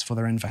evidence for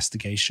their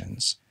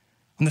investigations.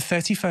 On the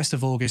 31st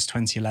of August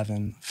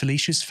 2011,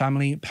 Phylicia's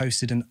family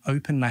posted an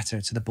open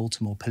letter to the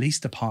Baltimore Police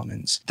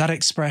Department that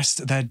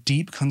expressed their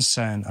deep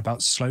concern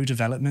about slow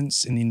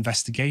developments in the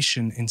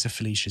investigation into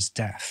Phylicia's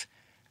death.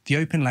 The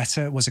open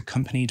letter was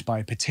accompanied by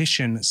a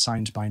petition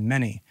signed by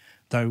many,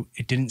 though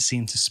it didn't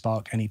seem to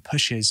spark any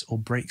pushes or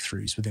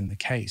breakthroughs within the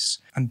case.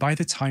 And by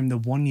the time the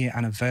 1-year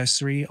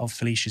anniversary of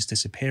Phylicia's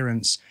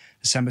disappearance,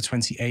 December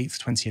 28,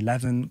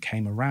 2011,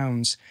 came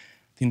around,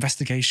 the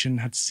investigation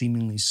had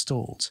seemingly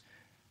stalled.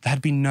 There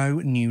had been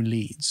no new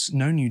leads,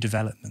 no new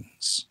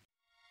developments.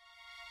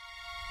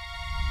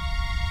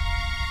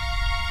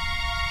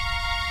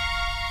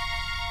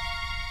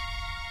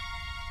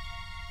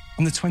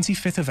 On the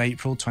 25th of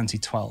April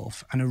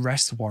 2012, an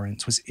arrest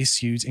warrant was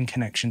issued in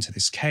connection to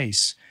this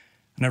case.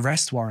 An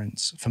arrest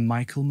warrant for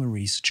Michael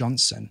Maurice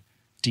Johnson,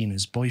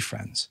 Dina's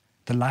boyfriend,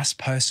 the last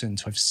person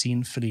to have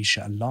seen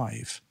Phylicia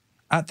alive.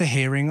 At the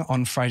hearing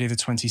on Friday the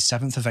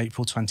 27th of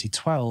April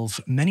 2012,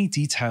 many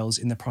details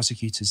in the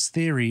prosecutor's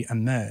theory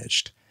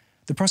emerged.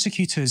 The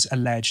prosecutors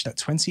alleged that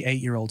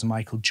 28-year-old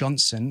Michael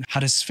Johnson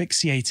had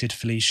asphyxiated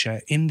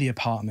Phylicia in the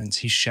apartment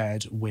he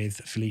shared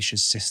with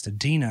Phylicia's sister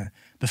Dina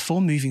before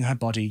moving her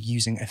body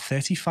using a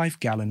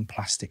 35-gallon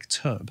plastic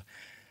tub.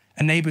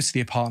 A neighbour to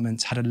the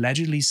apartment had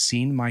allegedly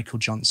seen Michael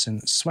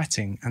Johnson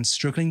sweating and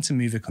struggling to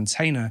move a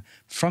container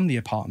from the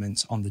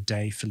apartment on the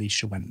day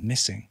Phylicia went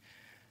missing.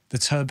 The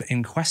tub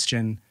in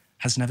question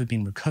has never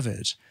been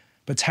recovered,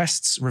 but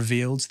tests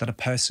revealed that a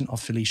person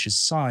of Phylicia's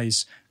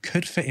size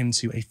could fit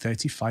into a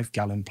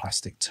 35-gallon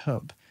plastic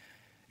tub.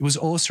 It was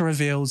also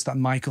revealed that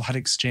Michael had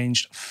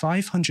exchanged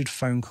 500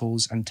 phone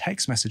calls and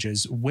text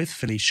messages with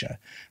Phylicia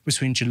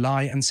between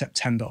July and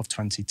September of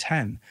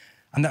 2010,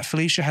 and that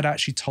Phylicia had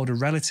actually told a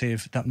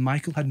relative that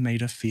Michael had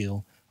made her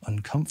feel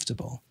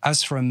uncomfortable.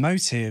 As for a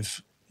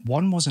motive,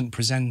 one wasn't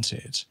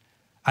presented.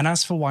 And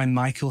as for why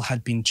Michael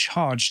had been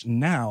charged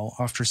now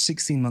after a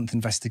 16-month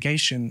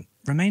investigation,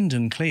 remained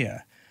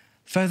unclear.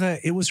 Further,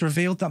 it was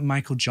revealed that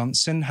Michael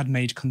Johnson had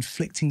made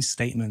conflicting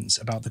statements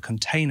about the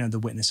container the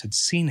witness had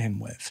seen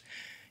him with.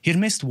 He had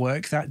missed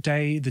work that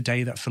day, the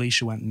day that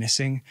Phylicia went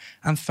missing,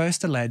 and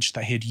first alleged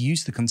that he had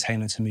used the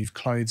container to move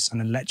clothes and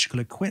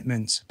electrical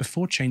equipment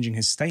before changing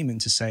his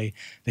statement to say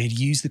that he'd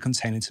used the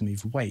container to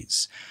move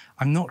weights.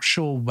 I'm not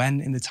sure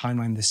when in the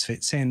timeline this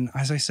fits in.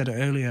 As I said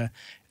earlier,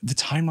 the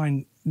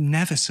timeline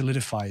never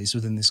solidifies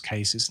within this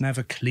case. It's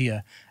never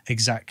clear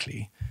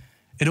exactly.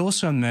 It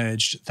also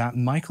emerged that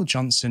Michael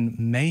Johnson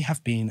may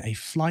have been a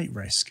flight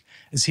risk,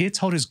 as he had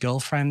told his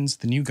girlfriend,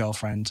 the new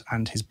girlfriend,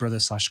 and his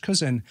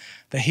brother/cousin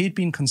that he had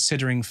been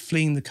considering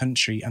fleeing the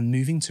country and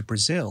moving to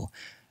Brazil,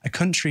 a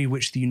country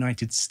which the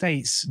United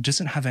States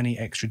doesn't have any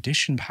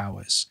extradition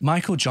powers.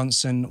 Michael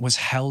Johnson was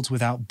held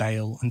without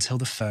bail until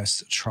the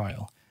first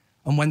trial.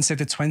 On Wednesday,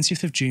 the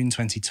 20th of June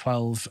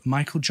 2012,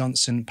 Michael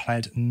Johnson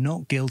pled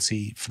not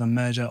guilty for the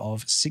murder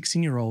of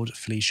 16-year-old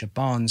Phylicia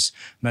Barnes,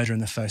 murder in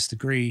the first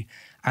degree,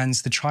 and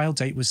the trial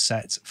date was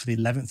set for the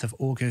 11th of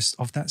August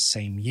of that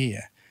same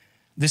year.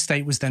 This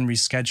date was then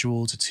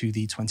rescheduled to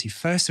the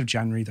 21st of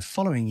January the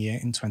following year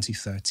in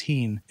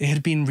 2013. It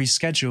had been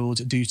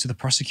rescheduled due to the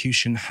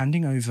prosecution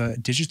handing over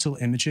digital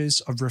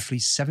images of roughly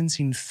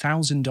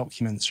 17,000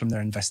 documents from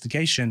their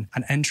investigation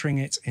and entering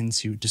it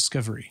into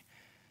discovery.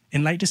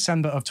 In late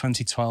December of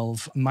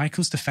 2012,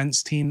 Michael's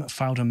defense team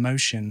filed a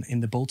motion in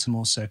the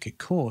Baltimore Circuit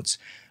Court,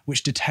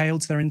 which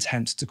detailed their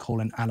intent to call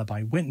an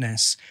alibi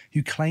witness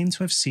who claimed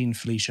to have seen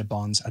Phylicia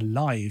Barnes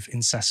alive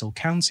in Cecil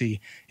County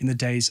in the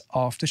days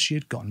after she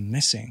had gone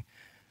missing.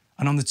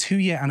 And on the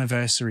 2-year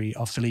anniversary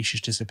of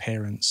Phylicia's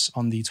disappearance,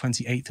 on the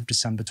 28th of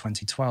December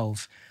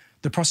 2012,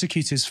 the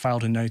prosecutors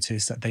filed a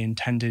notice that they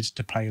intended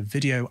to play a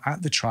video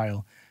at the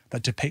trial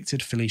that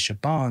depicted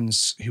Phylicia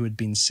Barnes, who had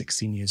been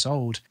 16 years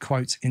old,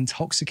 quote,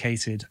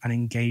 intoxicated and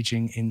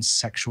engaging in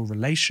sexual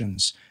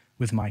relations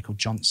with Michael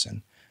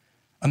Johnson.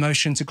 A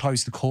motion to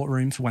close the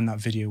courtroom for when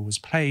that video was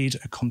played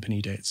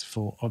accompanied it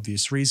for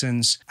obvious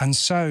reasons, and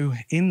so,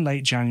 in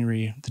late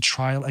January, the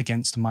trial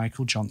against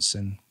Michael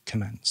Johnson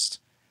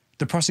commenced.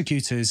 The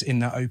prosecutors, in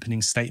their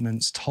opening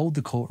statements, told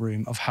the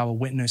courtroom of how a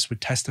witness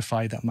would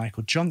testify that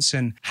Michael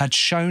Johnson had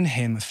shown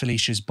him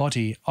Phylicia's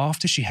body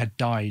after she had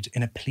died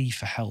in a plea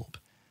for help,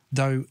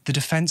 though the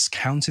defense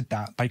countered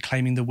that by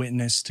claiming the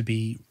witness to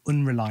be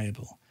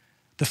unreliable.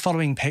 The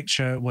following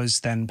picture was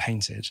then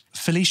painted.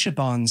 Phylicia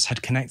Barnes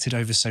had connected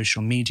over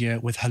social media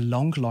with her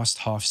long-lost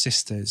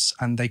half-sisters,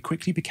 and they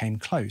quickly became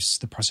close,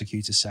 the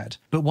prosecutor said.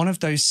 But one of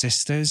those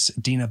sisters,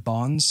 Dina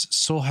Barnes,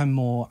 saw her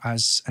more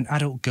as an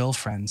adult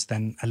girlfriend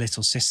than a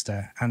little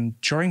sister, and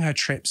during her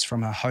trips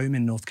from her home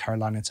in North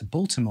Carolina to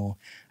Baltimore,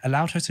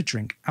 allowed her to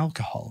drink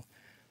alcohol.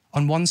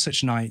 On one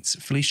such night,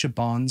 Phylicia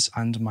Barnes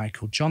and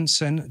Michael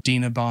Johnson,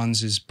 Dina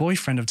Barnes's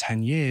boyfriend of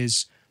 10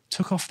 years,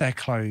 took off their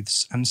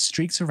clothes and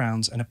streaked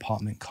around an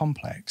apartment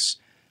complex.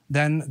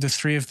 Then the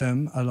three of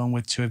them, along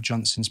with two of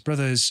Johnson's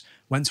brothers,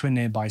 went to a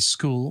nearby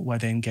school where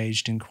they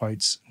engaged in,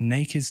 quotes,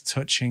 naked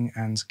touching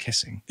and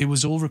kissing. It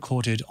was all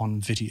recorded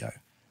on video.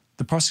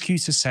 The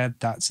prosecutor said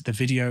that the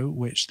video,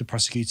 which the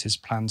prosecutors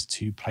planned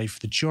to play for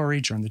the jury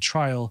during the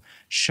trial,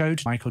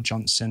 showed Michael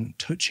Johnson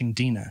touching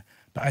Dina,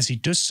 but as he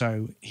does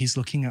so, he's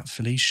looking at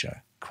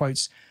Phylicia.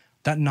 Quote,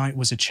 that night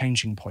was a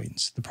changing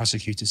point, the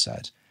prosecutor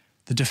said.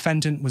 The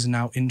defendant was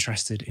now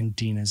interested in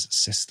Dina's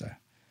sister.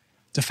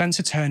 Defense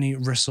attorney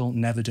Russell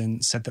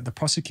Neverden said that the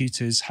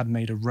prosecutors had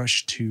made a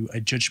rush to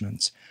a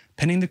judgment,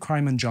 pinning the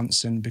crime on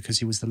Johnson because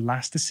he was the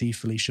last to see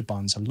Phylicia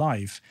Barnes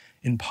alive.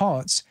 In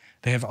part,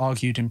 they have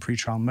argued in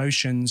pretrial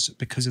motions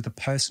because of the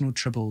personal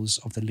troubles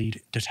of the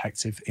lead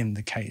detective in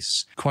the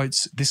case.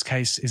 Quote, this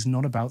case is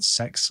not about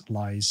sex,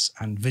 lies,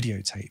 and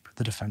videotape,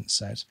 the defense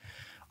said.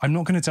 I'm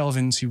not going to delve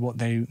into what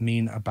they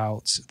mean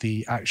about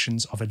the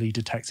actions of a lead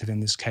detective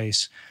in this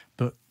case,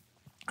 but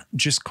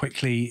just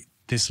quickly,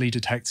 this lead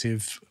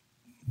detective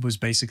was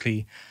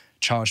basically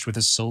charged with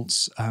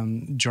assaults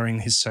during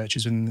his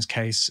searches within this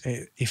case.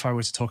 If I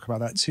were to talk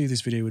about that too,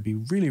 this video would be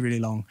really, really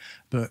long,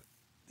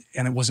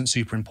 and it wasn't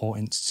super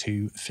important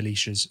to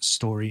Phylicia's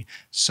story.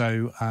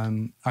 So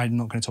I'm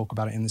not going to talk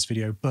about it in this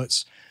video,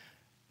 but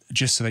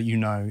just so that you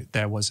know,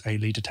 there was a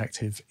lead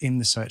detective in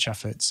the search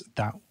efforts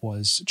that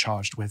was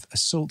charged with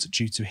assault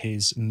due to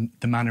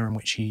the manner in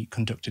which he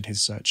conducted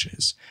his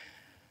searches.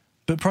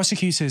 But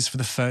prosecutors for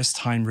the first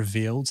time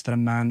revealed that a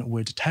man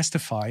would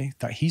testify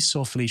that he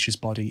saw Phylicia's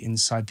body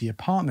inside the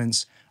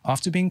apartment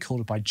after being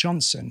called by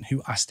Johnson,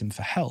 who asked him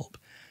for help.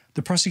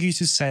 The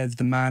prosecutors said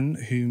the man,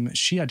 whom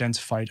she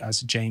identified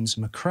as James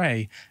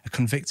McCrae, a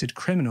convicted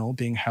criminal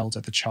being held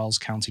at the Charles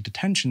County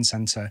Detention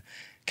Center,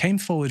 came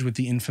forward with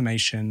the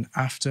information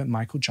after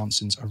Michael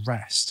Johnson's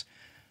arrest.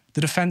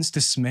 The defense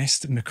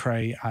dismissed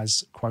McCrae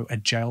as, quote, a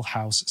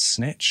jailhouse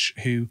snitch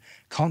who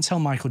can't tell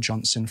Michael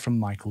Johnson from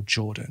Michael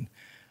Jordan.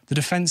 The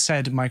defense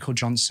said Michael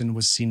Johnson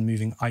was seen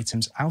moving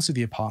items out of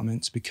the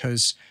apartment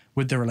because,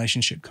 with the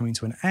relationship coming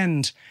to an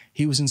end,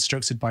 he was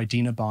instructed by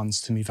Dina Barnes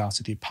to move out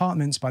of the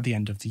apartment by the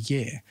end of the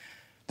year.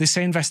 They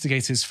say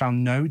investigators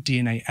found no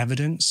DNA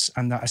evidence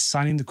and that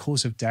assigning the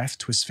cause of death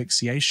to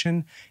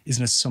asphyxiation is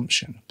an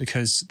assumption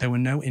because there were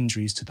no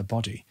injuries to the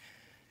body.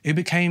 It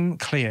became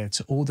clear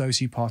to all those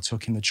who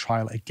partook in the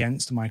trial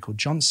against Michael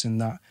Johnson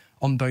that,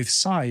 on both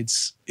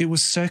sides, it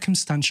was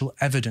circumstantial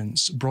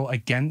evidence brought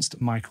against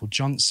Michael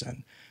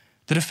Johnson.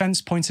 The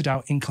defense pointed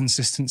out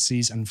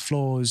inconsistencies and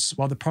flaws,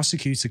 while the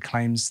prosecutor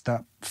claims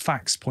that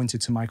facts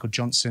pointed to Michael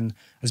Johnson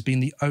as being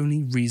the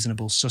only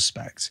reasonable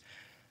suspect.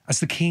 As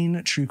the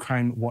keen true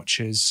crime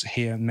watchers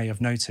here may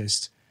have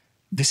noticed,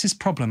 this is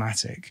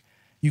problematic.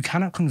 You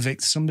cannot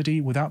convict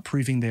somebody without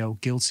proving they are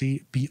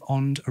guilty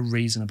beyond a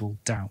reasonable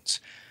doubt.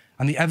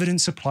 And the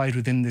evidence applied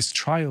within this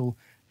trial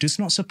does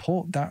not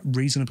support that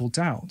reasonable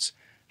doubt.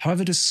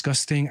 However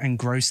disgusting and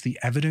gross the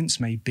evidence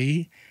may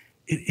be,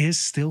 it is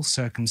still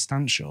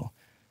circumstantial.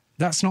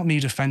 That's not me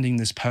defending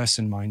this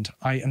person, mind.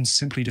 I am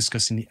simply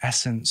discussing the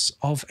essence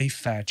of a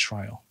fair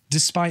trial.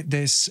 Despite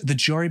this, the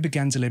jury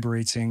began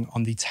deliberating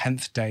on the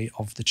 10th day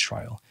of the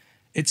trial.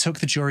 It took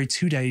the jury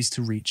 2 days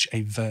to reach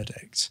a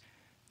verdict.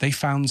 They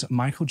found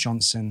Michael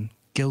Johnson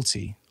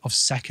guilty of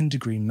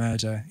second-degree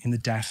murder in the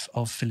death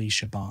of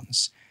Phylicia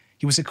Barnes.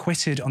 He was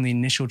acquitted on the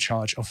initial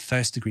charge of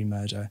first-degree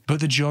murder, but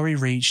the jury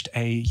reached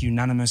a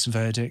unanimous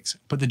verdict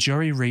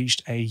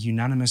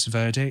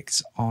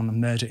on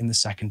murder in the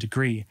second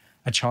degree,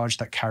 a charge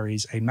that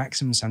carries a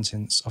maximum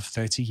sentence of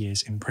 30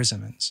 years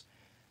imprisonment.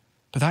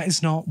 But that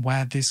is not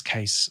where this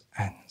case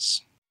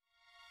ends.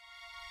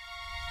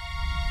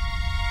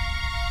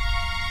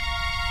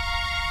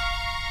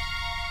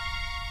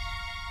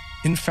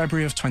 In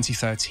February of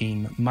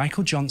 2013,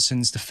 Michael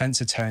Johnson's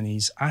defense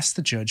attorneys asked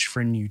the judge for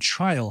a new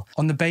trial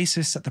on the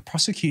basis that the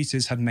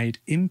prosecutors had made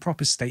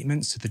improper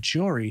statements to the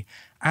jury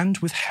and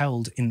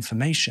withheld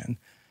information.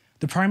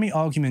 The primary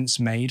arguments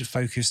made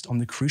focused on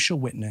the crucial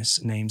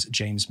witness named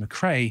James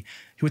McCrae,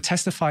 who had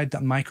testified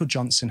that Michael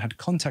Johnson had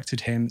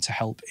contacted him to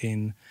help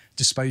in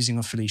disposing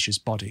of Phylicia's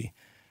body.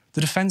 The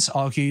defense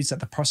argued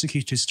that the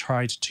prosecutors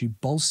tried to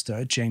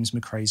bolster James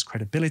McCrae's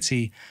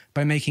credibility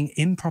by making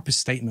improper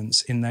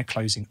statements in their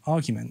closing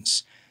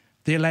arguments.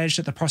 They alleged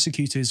that the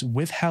prosecutors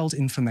withheld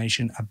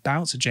information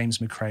about James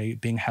McCrae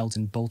being held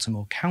in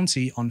Baltimore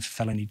County on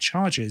felony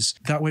charges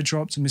that were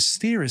dropped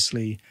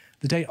mysteriously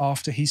the day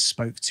after he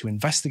spoke to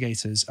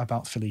investigators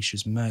about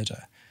Phylicia's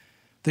murder.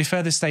 They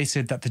further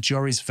stated that the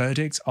jury's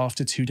verdict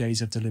after 2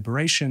 days of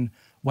deliberation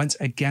went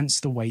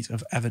against the weight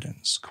of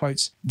evidence.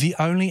 Quote, the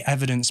only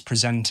evidence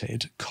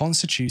presented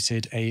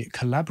constituted a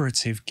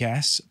collaborative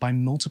guess by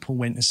multiple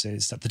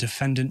witnesses that the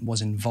defendant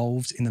was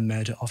involved in the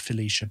murder of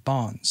Phylicia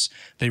Barnes,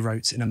 they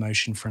wrote in a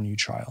motion for a new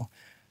trial.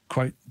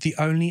 Quote, the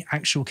only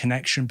actual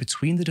connection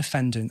between the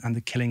defendant and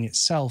the killing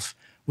itself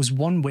was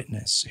one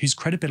witness whose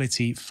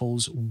credibility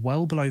falls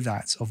well below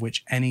that of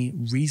which any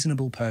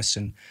reasonable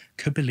person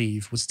could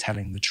believe was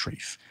telling the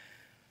truth.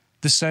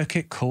 The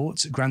circuit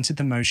court granted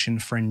the motion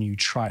for a new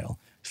trial,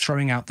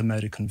 throwing out the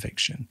murder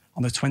conviction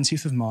on the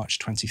 20th of March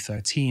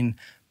 2013,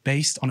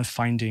 based on a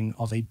finding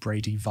of a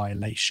Brady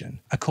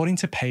violation. According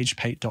to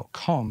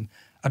PagePate.com,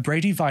 a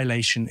Brady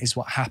violation is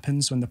what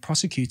happens when the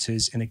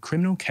prosecutors in a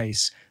criminal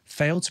case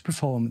fail to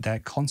perform their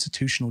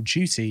constitutional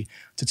duty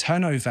to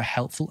turn over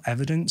helpful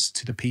evidence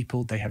to the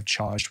people they have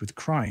charged with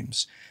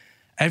crimes.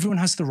 Everyone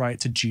has the right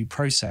to due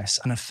process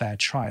and a fair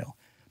trial.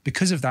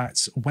 Because of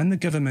that, when the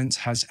government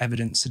has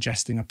evidence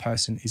suggesting a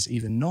person is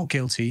either not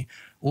guilty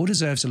or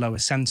deserves a lower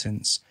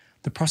sentence,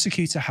 the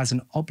prosecutor has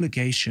an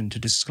obligation to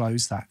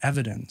disclose that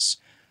evidence.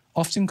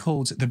 Often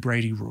called the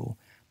Brady Rule,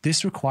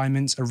 this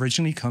requirement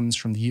originally comes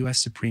from the US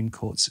Supreme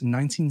Court's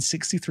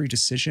 1963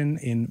 decision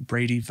in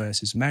Brady v.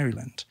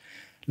 Maryland.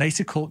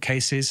 Later court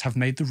cases have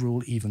made the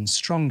rule even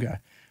stronger,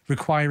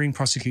 requiring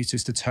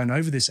prosecutors to turn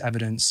over this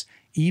evidence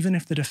even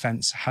if the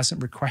defense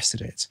hasn't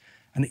requested it,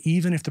 and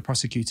even if the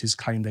prosecutors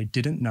claim they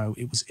didn't know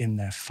it was in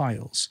their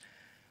files.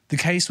 The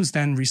case was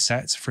then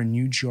reset for a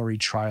new jury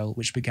trial,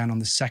 which began on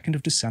the 2nd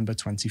of December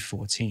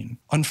 2014.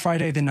 On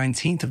Friday, the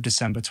 19th of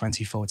December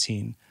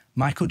 2014,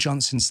 Michael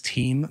Johnson's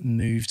team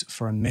moved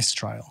for a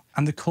mistrial,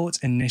 and the court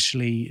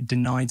initially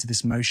denied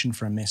this motion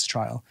for a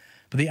mistrial,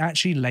 but they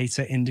actually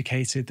later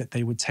indicated that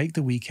they would take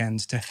the weekend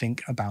to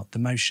think about the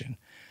motion.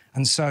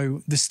 And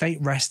so the state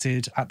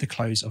rested at the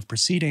close of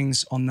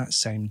proceedings on that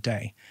same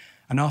day.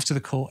 And after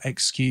the court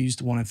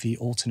excused one of the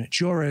alternate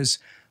jurors,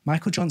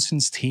 Michael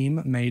Johnson's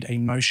team made a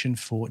motion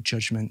for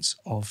judgment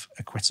of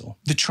acquittal.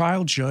 The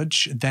trial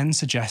judge then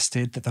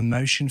suggested that the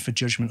motion for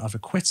judgment of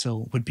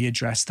acquittal would be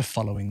addressed the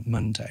following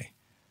Monday.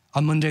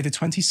 On Monday, the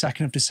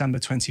 22nd of December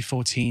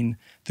 2014,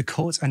 the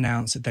court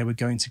announced that they were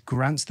going to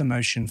grant the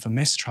motion for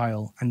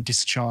mistrial and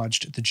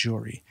discharged the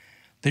jury.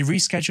 They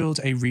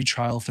rescheduled a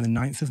retrial for the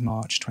 9th of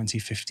March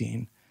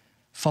 2015.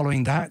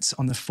 Following that,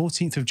 on the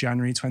 14th of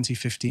January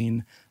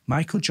 2015,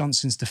 Michael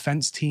Johnson's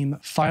defense team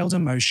filed a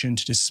motion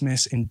to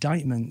dismiss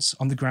indictments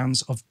on the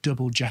grounds of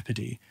double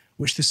jeopardy,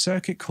 which the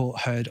circuit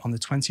court heard on the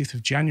 20th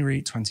of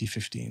January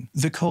 2015.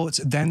 The court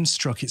then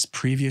struck its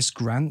previous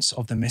grants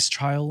of the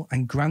mistrial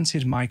and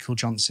granted Michael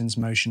Johnson's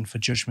motion for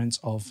judgment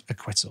of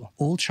acquittal.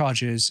 All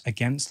charges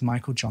against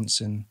Michael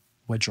Johnson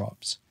were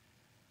dropped.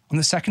 On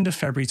the 2nd of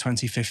February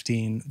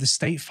 2015, the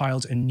state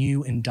filed a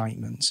new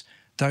indictment,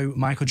 though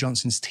Michael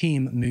Johnson's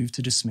team moved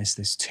to dismiss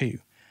this too.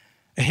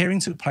 A hearing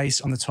took place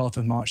on the 12th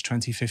of March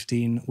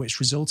 2015, which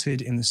resulted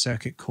in the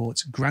circuit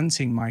court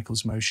granting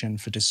Michael's motion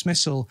for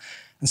dismissal,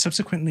 and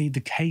subsequently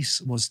the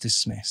case was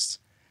dismissed.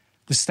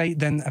 The state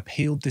then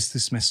appealed this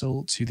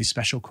dismissal to the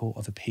Special Court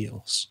of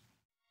Appeals.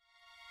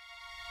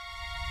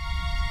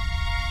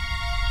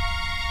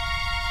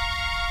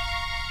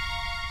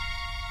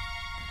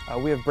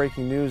 We have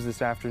breaking news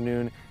this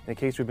afternoon in a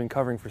case we've been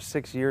covering for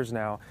 6 years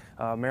now.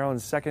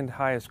 Maryland's second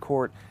highest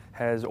court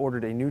has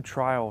ordered a new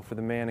trial for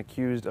the man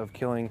accused of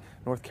killing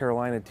North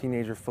Carolina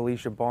teenager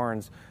Phylicia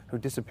Barnes, who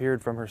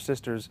disappeared from her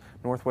sister's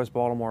Northwest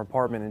Baltimore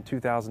apartment in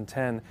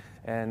 2010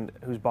 and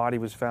whose body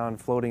was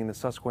found floating in the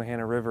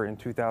Susquehanna River in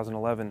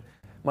 2011.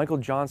 Michael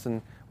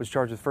Johnson was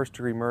charged with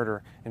first-degree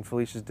murder in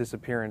Phylicia's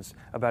disappearance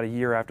about a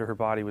year after her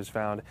body was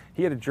found.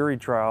 He had a jury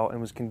trial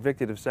and was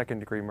convicted of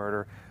second-degree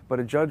murder, but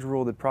a judge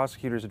ruled that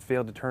prosecutors had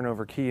failed to turn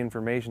over key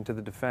information to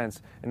the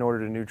defense and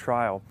ordered a new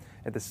trial.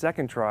 At the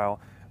second trial,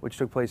 which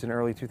took place in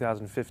early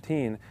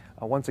 2015,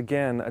 once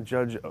again, a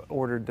judge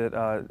ordered that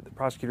the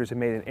prosecutors had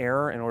made an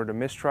error and ordered a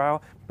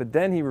mistrial, but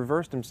then he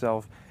reversed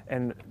himself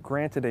and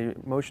granted a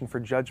motion for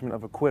judgment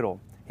of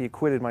acquittal. He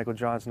acquitted Michael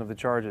Johnson of the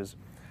charges.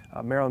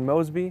 Marilyn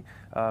Mosby,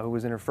 who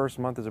was in her first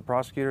month as a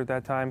prosecutor at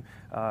that time,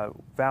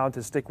 vowed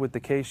to stick with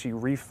the case. She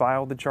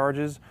refiled the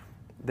charges.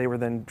 They were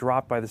then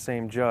dropped by the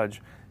same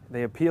judge.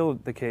 They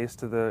appealed the case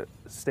to the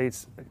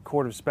state's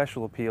Court of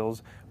Special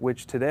Appeals,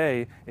 which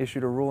today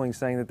issued a ruling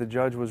saying that the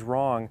judge was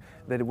wrong,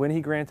 that when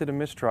he granted a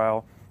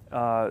mistrial,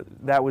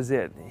 that was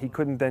it. He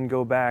couldn't then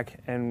go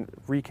back and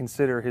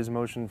reconsider his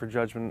motion for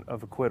judgment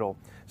of acquittal.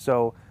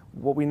 So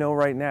what we know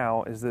right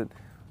now is that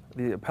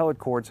the appellate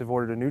courts have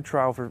ordered a new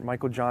trial for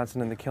Michael Johnson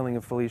and the killing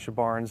of Phylicia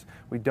Barnes.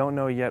 We don't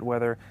know yet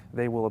whether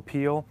they will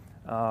appeal,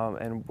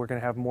 and we're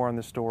going to have more on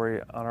this story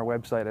on our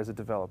website as it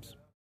develops.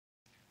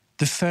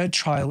 The third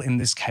trial in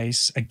this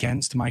case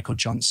against Michael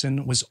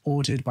Johnson was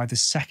ordered by the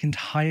second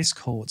highest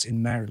court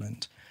in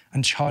Maryland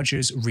and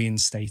charges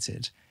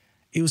reinstated.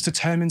 It was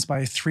determined by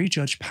a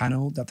 3-judge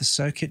panel that the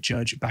circuit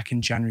judge back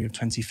in January of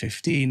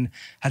 2015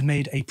 had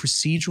made a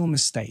procedural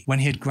mistake when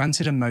he had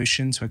granted a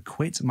motion to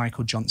acquit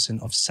Michael Johnson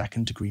of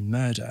second-degree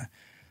murder.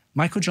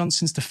 Michael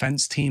Johnson's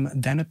defense team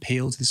then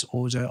appealed this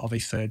order of a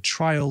third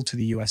trial to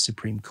the US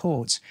Supreme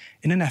Court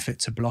in an effort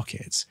to block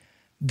it.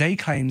 They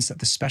claimed that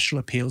the Special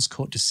Appeals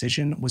Court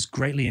decision was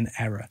greatly in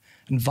error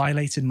and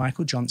violated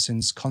Michael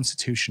Johnson's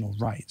constitutional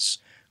rights.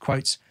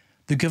 Quote,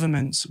 "The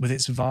government, with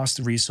its vast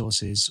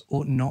resources,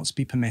 ought not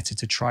be permitted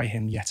to try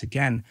him yet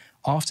again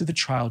after the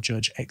trial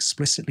judge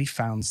explicitly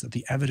found that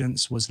the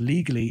evidence was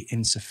legally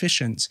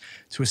insufficient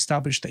to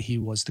establish that he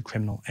was the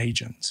criminal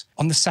agent."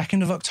 On the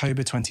 2nd of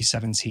October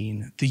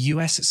 2017, the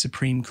US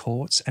Supreme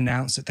Court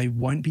announced that they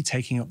won't be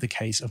taking up the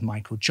case of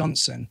Michael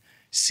Johnson,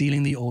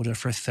 sealing the order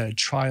for a third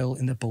trial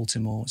in the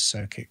Baltimore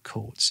Circuit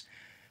Court.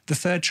 The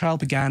third trial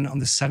began on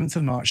the 7th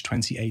of March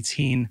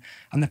 2018,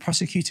 and the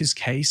prosecutor's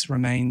case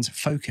remained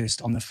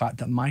focused on the fact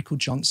that Michael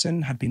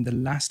Johnson had been the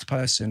last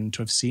person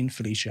to have seen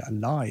Phylicia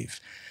alive,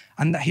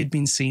 and that he had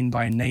been seen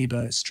by a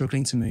neighbour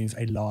struggling to move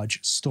a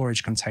large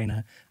storage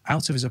container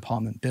out of his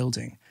apartment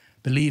building,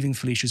 believing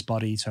Phylicia's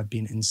body to have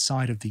been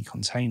inside of the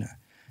container.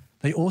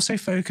 They also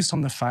focused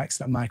on the fact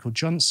that Michael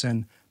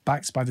Johnson,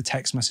 backed by the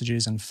text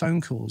messages and phone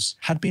calls,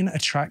 had been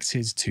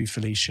attracted to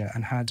Phylicia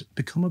and had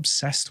become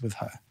obsessed with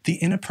her. The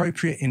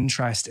inappropriate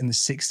interest in the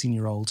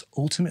 16-year-old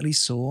ultimately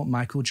saw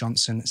Michael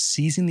Johnson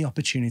seizing the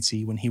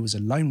opportunity when he was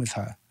alone with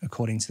her,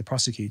 according to the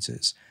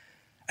prosecutors.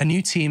 A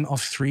new team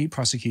of 3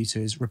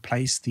 prosecutors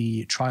replaced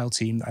the trial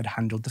team that had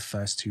handled the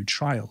first 2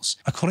 trials.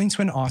 According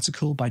to an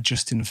article by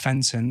Justin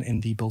Fenton in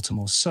the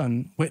Baltimore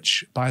Sun,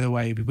 which, by the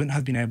way, we wouldn't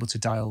have been able to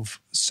delve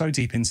so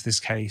deep into this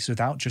case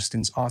without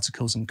Justin's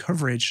articles and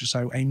coverage,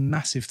 so a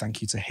massive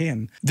thank you to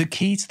him. The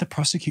key to the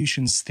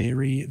prosecution's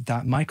theory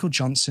that Michael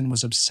Johnson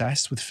was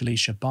obsessed with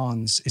Phylicia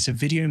Barnes is a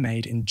video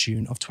made in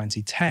June of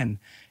 2010,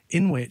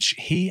 in which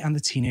he and the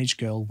teenage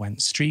girl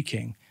went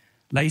streaking.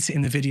 Later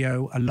in the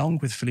video, along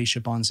with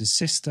Phylicia Barnes'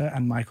 sister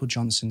and Michael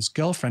Johnson's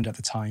girlfriend at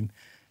the time,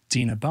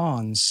 Dina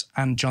Barnes,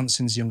 and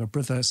Johnson's younger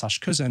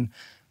brother/cousin,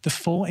 the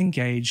 4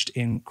 engaged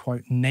in,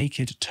 quote,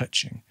 naked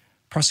touching.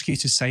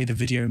 Prosecutors say the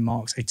video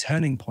marks a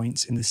turning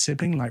point in the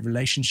sibling-like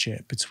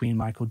relationship between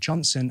Michael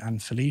Johnson and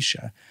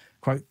Phylicia.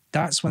 Quote,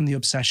 "That's when the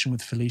obsession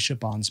with Phylicia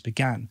Barnes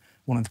began,"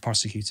 one of the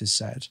prosecutors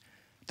said.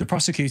 The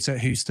prosecutor,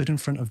 who stood in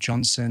front of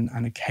Johnson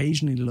and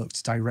occasionally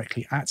looked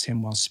directly at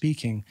him while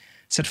speaking,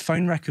 said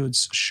phone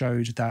records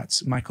showed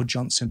that Michael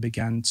Johnson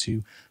began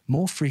to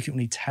more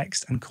frequently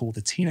text and call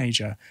the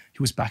teenager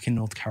who was back in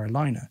North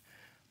Carolina.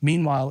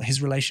 Meanwhile,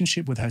 his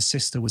relationship with her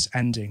sister was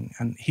ending,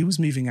 and he was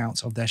moving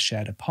out of their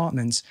shared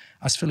apartment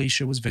as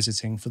Phylicia was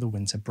visiting for the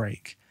winter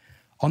break.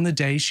 On the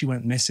day she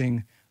went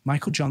missing,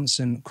 Michael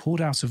Johnson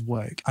called out of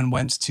work and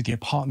went to the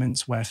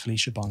apartment where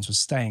Phylicia Barnes was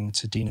staying,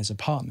 to Dina's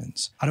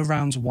apartment. At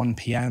around 1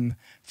 p.m,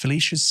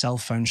 Phyllicia's cell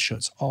phone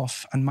shut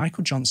off, and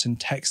Michael Johnson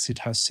texted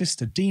her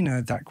sister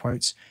Dina that,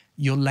 quote,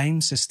 "Your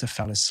lame sister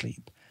fell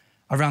asleep."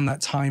 Around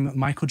that time,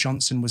 Michael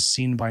Johnson was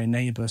seen by a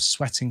neighbour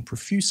sweating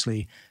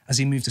profusely as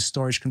he moved a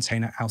storage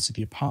container out of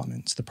the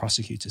apartment, the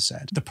prosecutor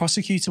said. The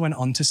prosecutor went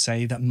on to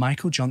say that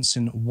Michael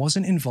Johnson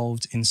wasn't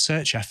involved in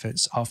search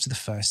efforts after the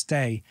first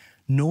day,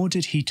 nor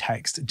did he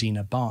text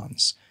Dina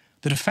Barnes.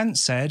 The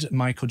defence said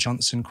Michael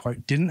Johnson,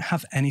 quote, didn't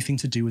have anything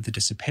to do with the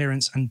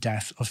disappearance and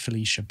death of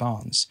Phylicia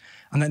Barnes,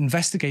 and that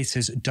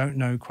investigators don't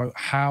know, quote,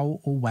 how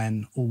or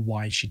when or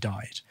why she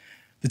died.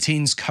 The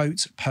teen's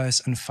coat, purse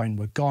and phone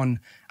were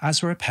gone,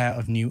 as were a pair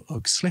of new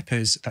Ugg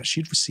slippers that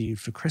she'd received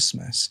for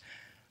Christmas.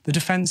 The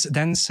defence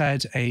then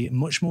said a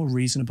much more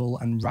reasonable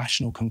and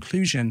rational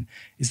conclusion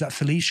is that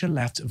Phylicia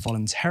left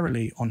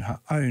voluntarily on her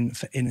own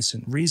for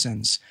innocent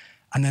reasons,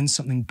 and then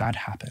something bad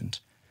happened.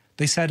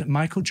 They said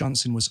Michael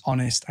Johnson was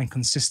honest and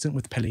consistent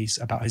with police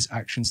about his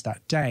actions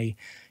that day.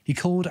 He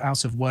called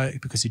out of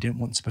work because he didn't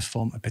want to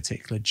perform a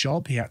particular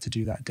job he had to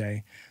do that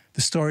day.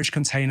 The storage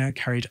container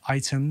carried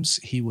items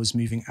he was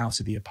moving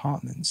out of the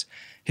apartment.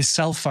 His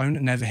cell phone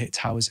never hit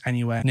towers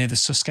anywhere near the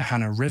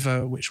Susquehanna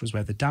River, which was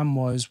where the dam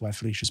was, where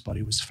Phyllicia's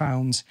body was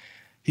found.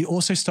 He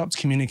also stopped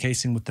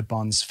communicating with the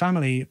Barnes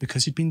family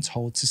because he'd been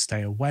told to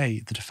stay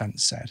away, the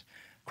defence said.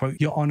 Quote,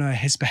 Your Honour,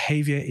 his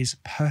behaviour is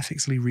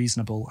perfectly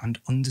reasonable and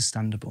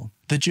understandable.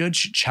 The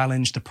judge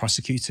challenged the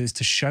prosecutors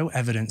to show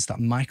evidence that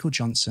Michael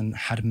Johnson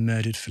had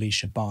murdered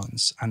Phylicia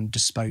Barnes and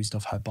disposed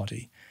of her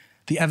body.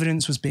 The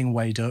evidence was being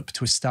weighed up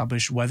to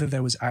establish whether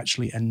there was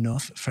actually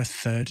enough for a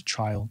third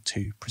trial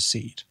to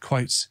proceed.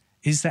 Quote,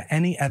 Is there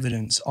any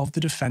evidence of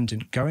the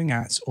defendant going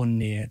at or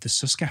near the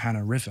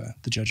Susquehanna River?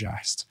 The judge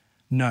asked.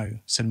 No,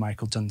 said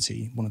Michael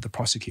Dunty, one of the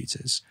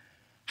prosecutors.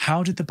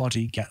 How did the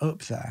body get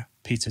up there?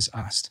 Peters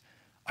asked.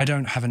 I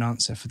don't have an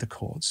answer for the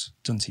courts,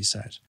 Dunty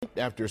said.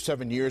 After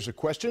 7 years of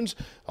questions,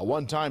 a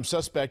one-time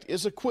suspect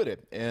is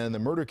acquitted in the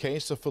murder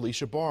case of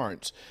Phylicia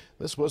Barnes.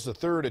 This was the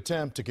third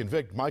attempt to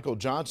convict Michael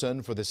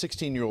Johnson for the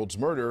 16-year-old's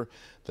murder.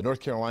 The North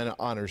Carolina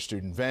honors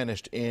student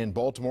vanished in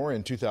Baltimore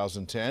in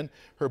 2010.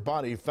 Her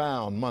body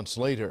found months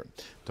later.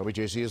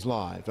 WJZ is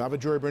live.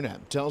 Joy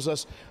Burnett tells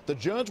us the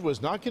judge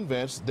was not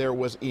convinced there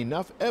was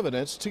enough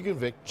evidence to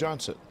convict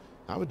Johnson.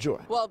 Joy.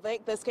 Well,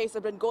 Vic, this case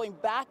had been going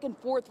back and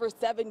forth for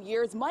 7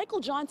 years.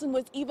 Michael Johnson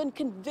was even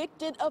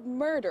convicted of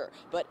murder.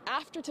 But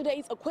after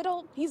today's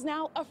acquittal, he's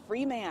now a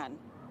free man.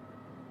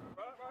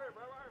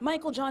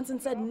 Michael Johnson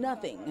said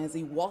nothing as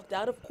he walked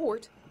out of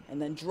court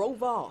and then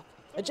drove off.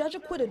 A judge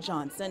acquitted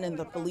Johnson in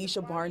the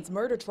Phylicia Barnes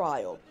murder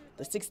trial.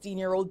 The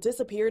 16-year-old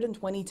disappeared in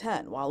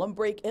 2010 while on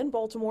break in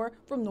Baltimore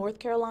from North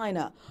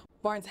Carolina.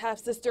 Barnes'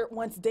 half-sister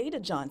once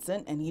dated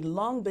Johnson, and he'd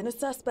long been a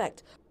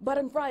suspect. But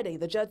on Friday,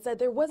 the judge said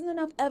there wasn't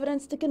enough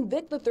evidence to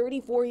convict the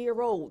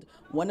 34-year-old.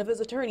 One of his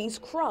attorneys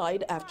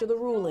cried after the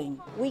ruling.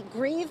 We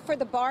grieve for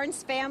the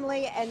Barnes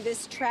family and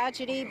this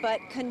tragedy, but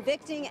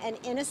convicting an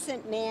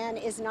innocent man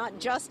is not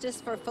justice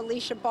for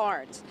Phylicia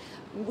Barnes.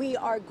 We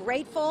are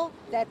grateful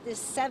that this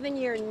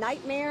 7-year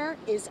nightmare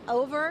is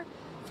over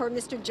for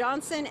Mr.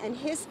 Johnson and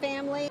his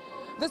family.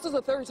 This is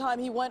the third time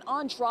he went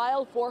on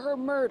trial for her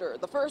murder.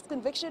 The first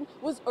conviction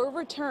was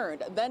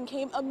overturned, then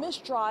came a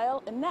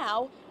mistrial, and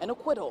now an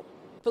acquittal.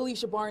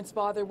 Phylicia Barnes'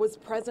 father was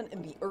present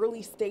in the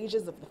early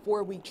stages of the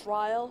 4-week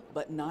trial,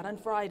 but not on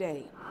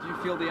Friday. Do you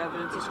feel the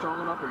evidence is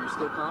strong enough? Are you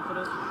still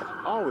confident?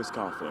 Always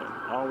confident.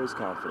 Always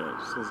confident.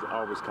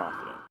 Always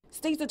confident.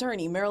 State's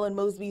Attorney Marilyn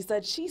Mosby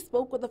said she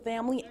spoke with the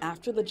family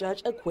after the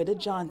judge acquitted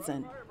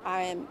Johnson.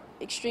 I am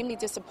extremely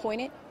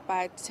disappointed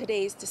by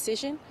today's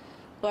decision,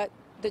 but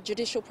the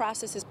judicial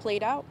process has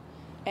played out,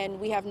 and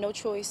we have no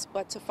choice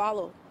but to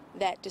follow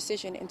that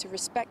decision and to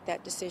respect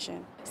that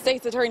decision.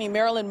 State's Attorney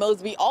Marilyn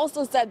Mosby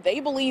also said they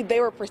believe they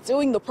were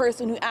pursuing the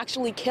person who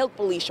actually killed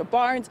Phylicia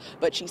Barnes,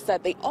 but she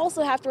said they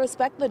also have to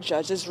respect the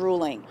judge's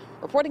ruling.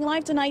 Reporting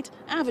live tonight,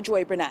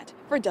 Joy Burnett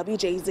for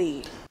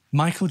WJZ.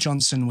 Michael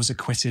Johnson was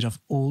acquitted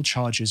of all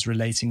charges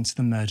relating to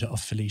the murder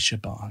of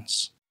Phylicia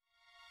Barnes.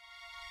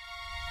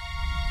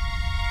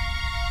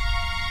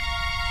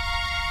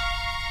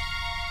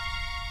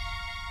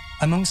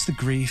 Amongst the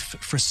grief,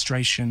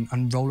 frustration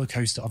and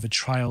rollercoaster of a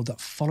trial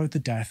that followed the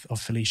death of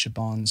Phylicia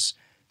Barnes,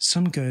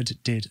 some good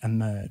did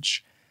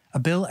emerge. A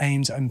bill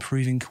aimed at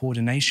improving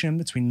coordination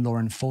between law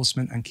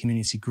enforcement and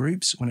community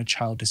groups when a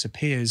child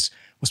disappears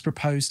was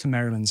proposed to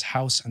Maryland's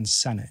House and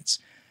Senate.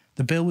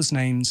 The bill was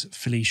named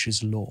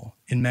Phylicia's Law,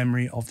 in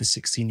memory of the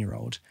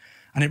 16-year-old,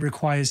 and it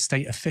requires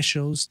state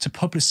officials to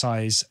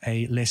publicise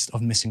a list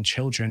of missing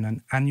children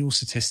and annual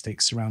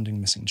statistics surrounding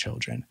missing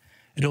children.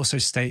 It also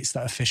states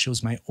that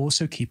officials may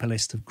also keep a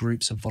list of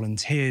groups of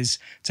volunteers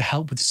to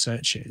help with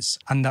searches,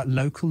 and that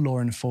local law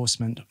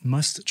enforcement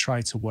must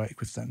try to work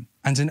with them.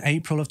 And in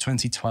April of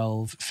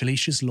 2012,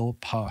 Phylicia's law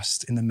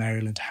passed in the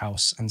Maryland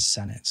House and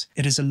Senate.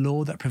 It is a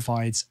law that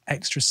provides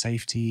extra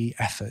safety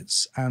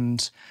efforts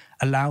and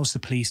allows the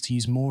police to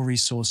use more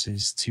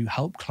resources to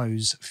help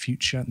close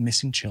future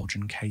missing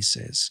children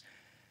cases.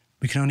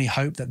 We can only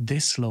hope that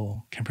this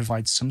law can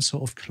provide some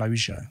sort of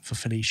closure for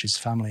Phylicia's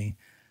family,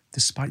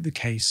 despite the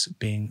case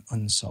being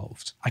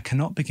unsolved. I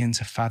cannot begin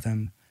to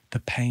fathom the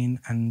pain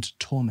and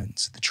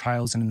torment the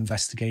trials and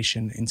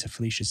investigation into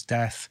Phylicia's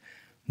death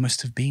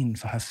must have been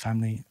for her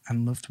family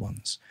and loved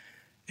ones.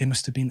 It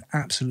must have been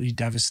absolutely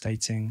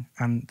devastating,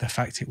 and the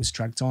fact it was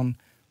dragged on,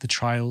 the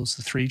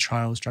 3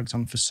 trials dragged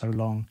on for so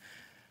long,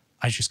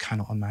 I just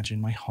cannot imagine.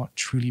 My heart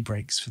truly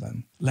breaks for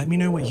them. Let me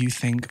know what you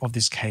think of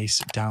this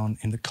case down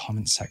in the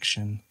comment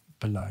section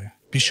below.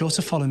 Be sure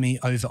to follow me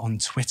over on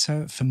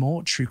Twitter for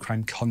more true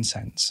crime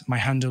content. My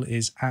handle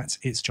is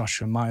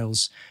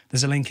 @itsjoshuamiles.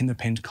 There's a link in the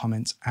pinned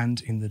comment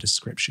and in the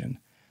description.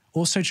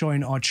 Also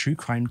join our true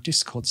crime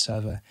Discord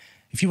server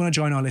if you want to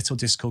join our little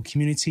Discord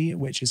community,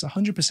 which is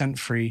 100%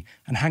 free,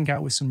 and hang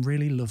out with some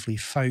really lovely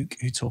folk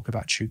who talk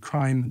about true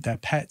crime, their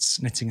pets,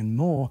 knitting and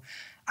more.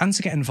 And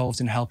to get involved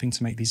in helping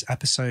to make these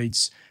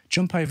episodes,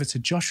 jump over to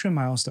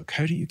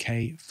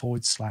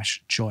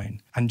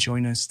joshuamiles.co.uk/join and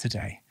join us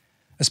today.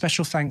 A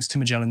special thanks to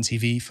Magellan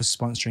TV for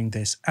sponsoring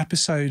this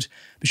episode.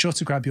 Be sure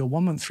to grab your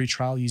 1-month free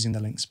trial using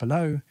the links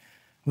below.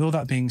 With all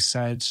that being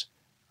said,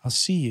 I'll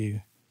see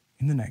you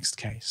in the next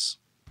case.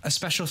 A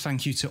special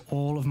thank you to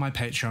all of my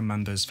Patreon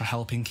members for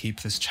helping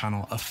keep this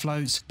channel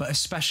afloat, but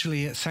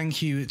especially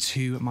thank you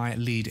to my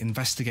lead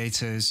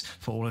investigators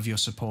for all of your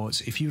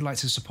support. If you'd like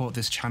to support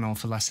this channel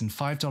for less than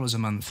 $5 a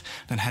month,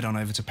 then head on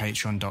over to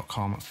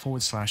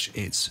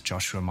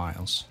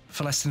patreon.com/itsjoshuamiles.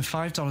 For less than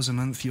 $5 a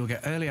month, you'll get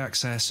early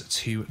access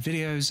to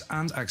videos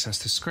and access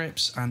to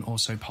scripts and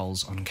also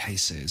polls on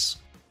cases.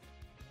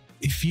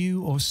 If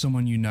you or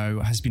someone you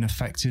know has been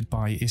affected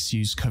by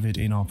issues covered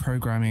in our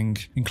programming,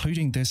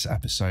 including this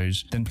episode,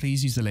 then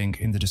please use the link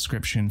in the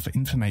description for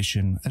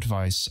information,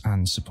 advice,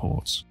 and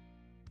support.